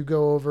you to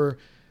go over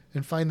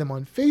and find them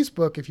on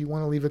Facebook. If you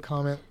want to leave a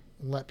comment,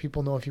 let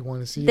people know if you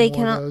want to see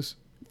more of those.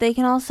 They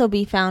can also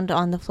be found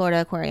on the Florida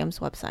Aquarium's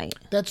website.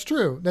 That's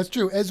true.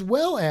 As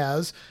well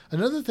as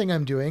another thing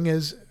I'm doing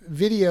is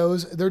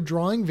videos. They're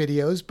drawing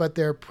videos, but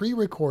they're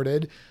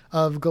pre-recorded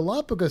of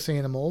Galapagos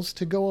animals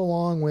to go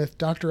along with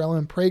Dr.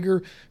 Ellen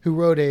Prager, who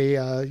wrote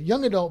a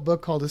young adult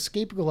book called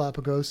Escape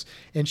Galapagos.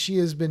 And she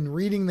has been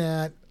reading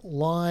that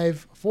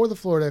live for the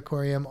Florida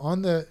Aquarium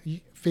on the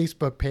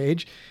Facebook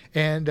page,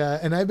 and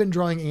I've been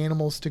drawing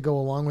animals to go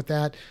along with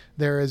that.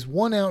 There is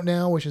one out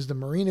now, which is the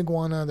marine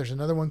iguana. There's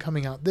another one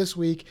coming out this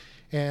week,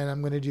 and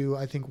I'm going to do,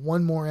 I think,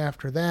 one more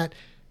after that.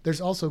 There's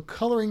also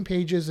coloring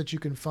pages that you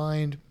can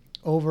find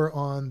over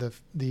on the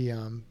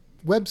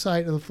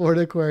website of the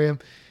Florida Aquarium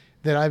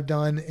that I've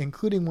done,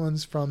 including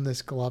ones from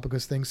this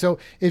Galapagos thing. So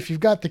if you've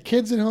got the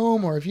kids at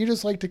home, or if you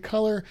just like to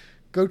color,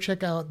 go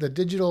check out the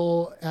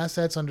digital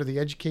assets under the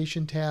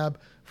education tab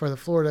for the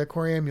Florida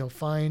Aquarium. You'll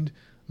find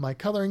my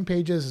coloring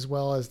pages as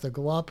well as the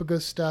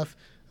Galapagos stuff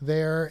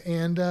there.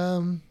 And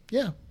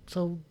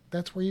so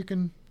that's where you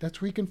can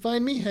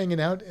find me hanging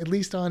out, at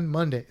least on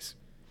Mondays.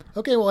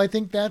 Okay, well, I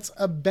think that's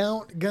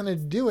about gonna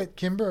do it.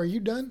 Kimber, are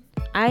you done?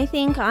 I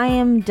think I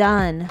am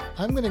done.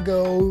 I'm gonna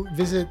go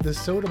visit the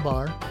soda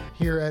bar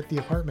here at the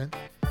apartment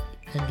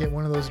and get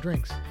one of those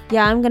drinks.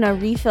 Yeah, I'm gonna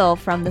refill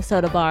from the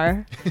soda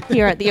bar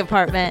here at the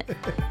apartment.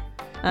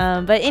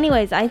 But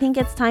anyways, I think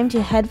it's time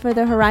to head for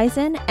the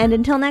horizon. And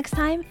until next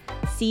time,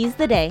 seize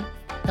the day.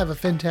 Have a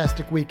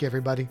fantastic week,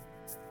 everybody.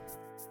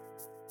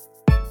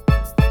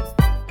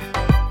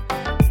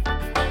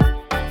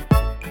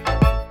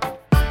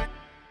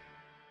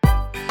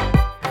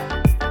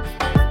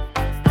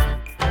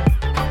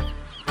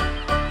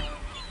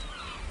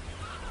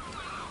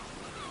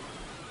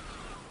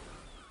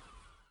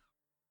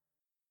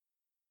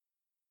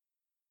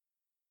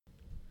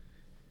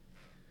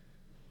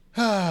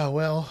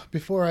 Well,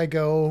 before I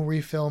go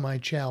refill my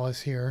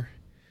chalice here,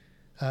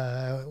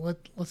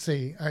 let's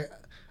see. I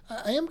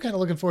am kind of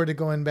looking forward to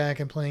going back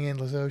and playing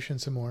Endless Ocean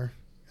some more.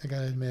 I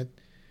gotta admit,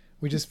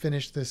 we just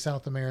finished the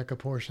South America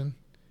portion.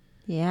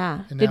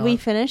 Yeah. Did we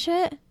finish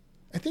it?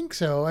 I think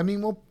so. I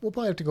mean, we'll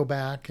probably have to go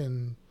back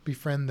and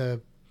befriend the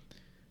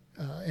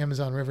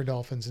Amazon River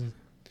dolphins and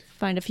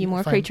find a few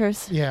more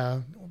creatures.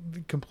 Yeah,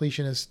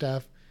 completionist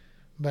stuff.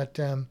 But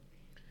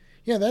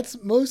yeah,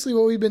 that's mostly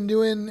what we've been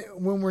doing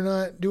when we're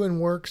not doing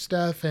work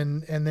stuff,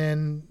 and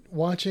then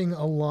watching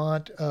a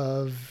lot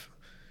of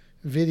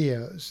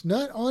videos.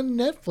 Not on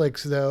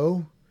Netflix,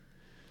 though.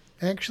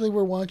 Actually,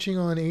 we're watching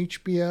on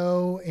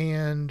HBO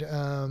and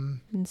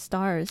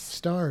Stars.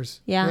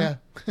 Stars. Yeah.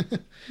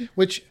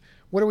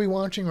 What are we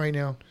watching right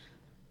now?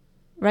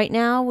 Right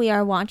now, we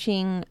are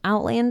watching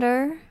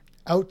Outlander.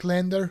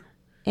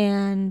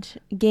 And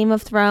Game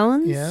of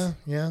Thrones.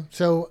 Yeah.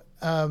 So,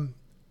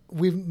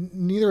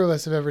 neither of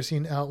us have ever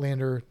seen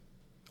Outlander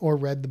or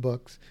read the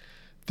books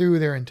through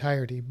their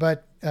entirety,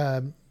 but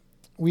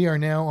we are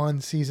now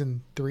on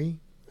season 3,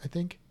 I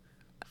think.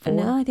 4?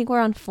 No, I think we're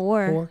on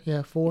 4. 4?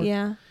 Yeah, 4.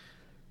 Yeah.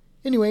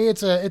 Anyway,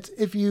 it's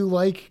if you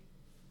like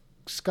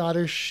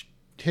Scottish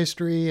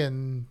history,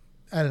 and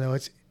I don't know,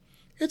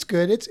 it's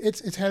good.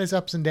 It's had its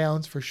ups and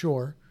downs for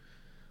sure,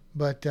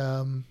 but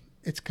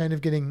it's kind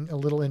of getting a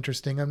little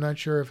interesting. I'm not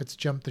sure if it's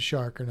jumped the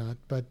shark or not,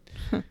 but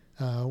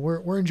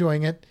we're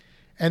enjoying it.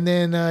 And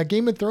then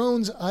Game of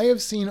Thrones, I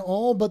have seen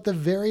all but the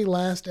very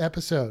last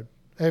episode.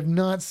 I have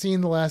not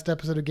seen the last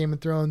episode of Game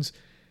of Thrones.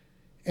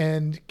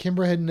 And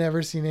Kimbra had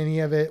never seen any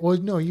of it. Well,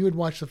 no, you had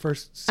watched the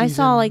first season. I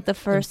saw like the and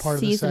first part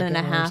of the season and a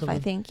second one or half, I something.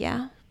 think.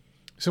 Yeah.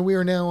 So we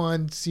are now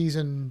on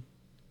season,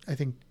 I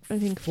think 4.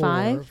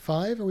 5.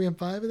 5? Are we on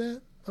 5 of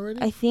that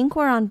already? I think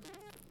we're on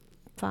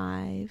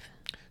 5.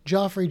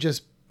 Joffrey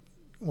just,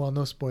 well,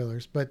 no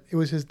spoilers, but it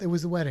was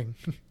the wedding.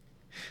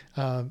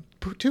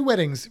 2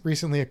 weddings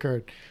recently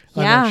occurred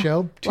on Yeah, that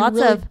show. 2 lots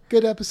really of-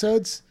 good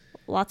episodes.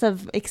 Lots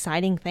of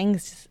exciting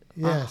things.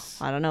 Yes.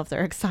 I don't know if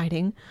they're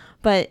exciting,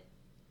 but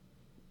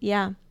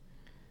yeah.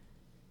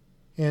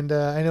 And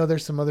I know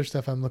there's some other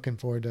stuff I'm looking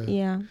forward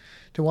Yeah.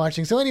 to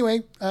watching. So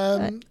anyway,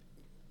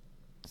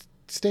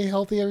 stay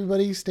healthy,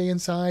 everybody. Stay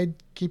inside.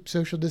 Keep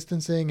social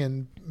distancing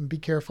and be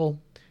careful.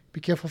 Be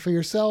careful for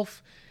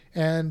yourself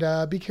and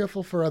be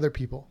careful for other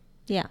people.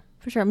 Yeah,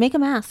 for sure. Make a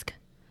mask.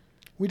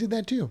 We did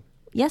that too.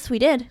 Yes, we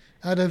did.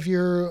 Out of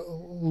your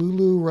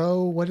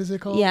LuLaRoe, what is it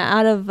called? Yeah,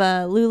 out of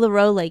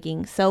LuLaRoe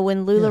leggings. So when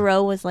Yeah.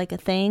 LuLaRoe was like a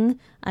thing,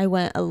 I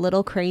went a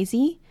little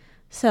crazy.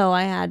 So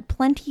I had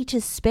plenty to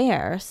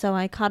spare. So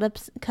I cut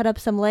up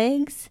some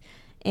legs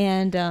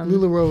and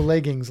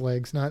LuLaRoe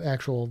legs, not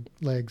actual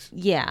legs.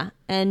 yeah,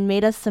 and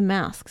made us some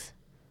masks.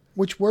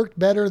 Which worked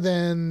better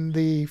than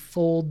the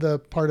fold the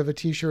part of a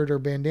t-shirt or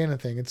bandana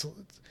thing. It's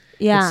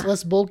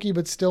less bulky,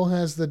 but still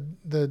has the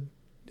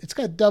it's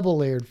got double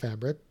layered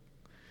fabric.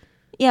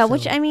 Yeah, So-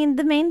 which I mean,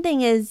 the main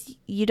thing is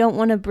you don't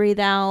want to breathe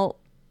out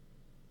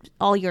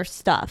all your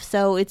stuff.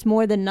 So it's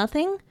more than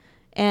nothing,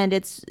 and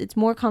it's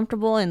more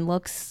comfortable and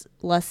looks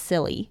less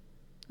silly,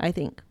 I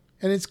think.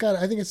 And I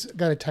think it's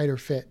got a tighter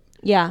fit.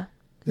 Yeah,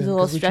 it's a little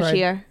 'Cause we tried-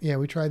 stretchier.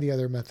 we tried the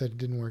other method. It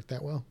didn't work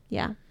that well.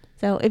 Yeah.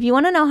 So if you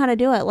want to know how to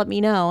do it, let me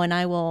know, and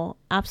I will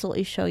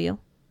absolutely show you.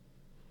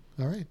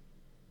 All right.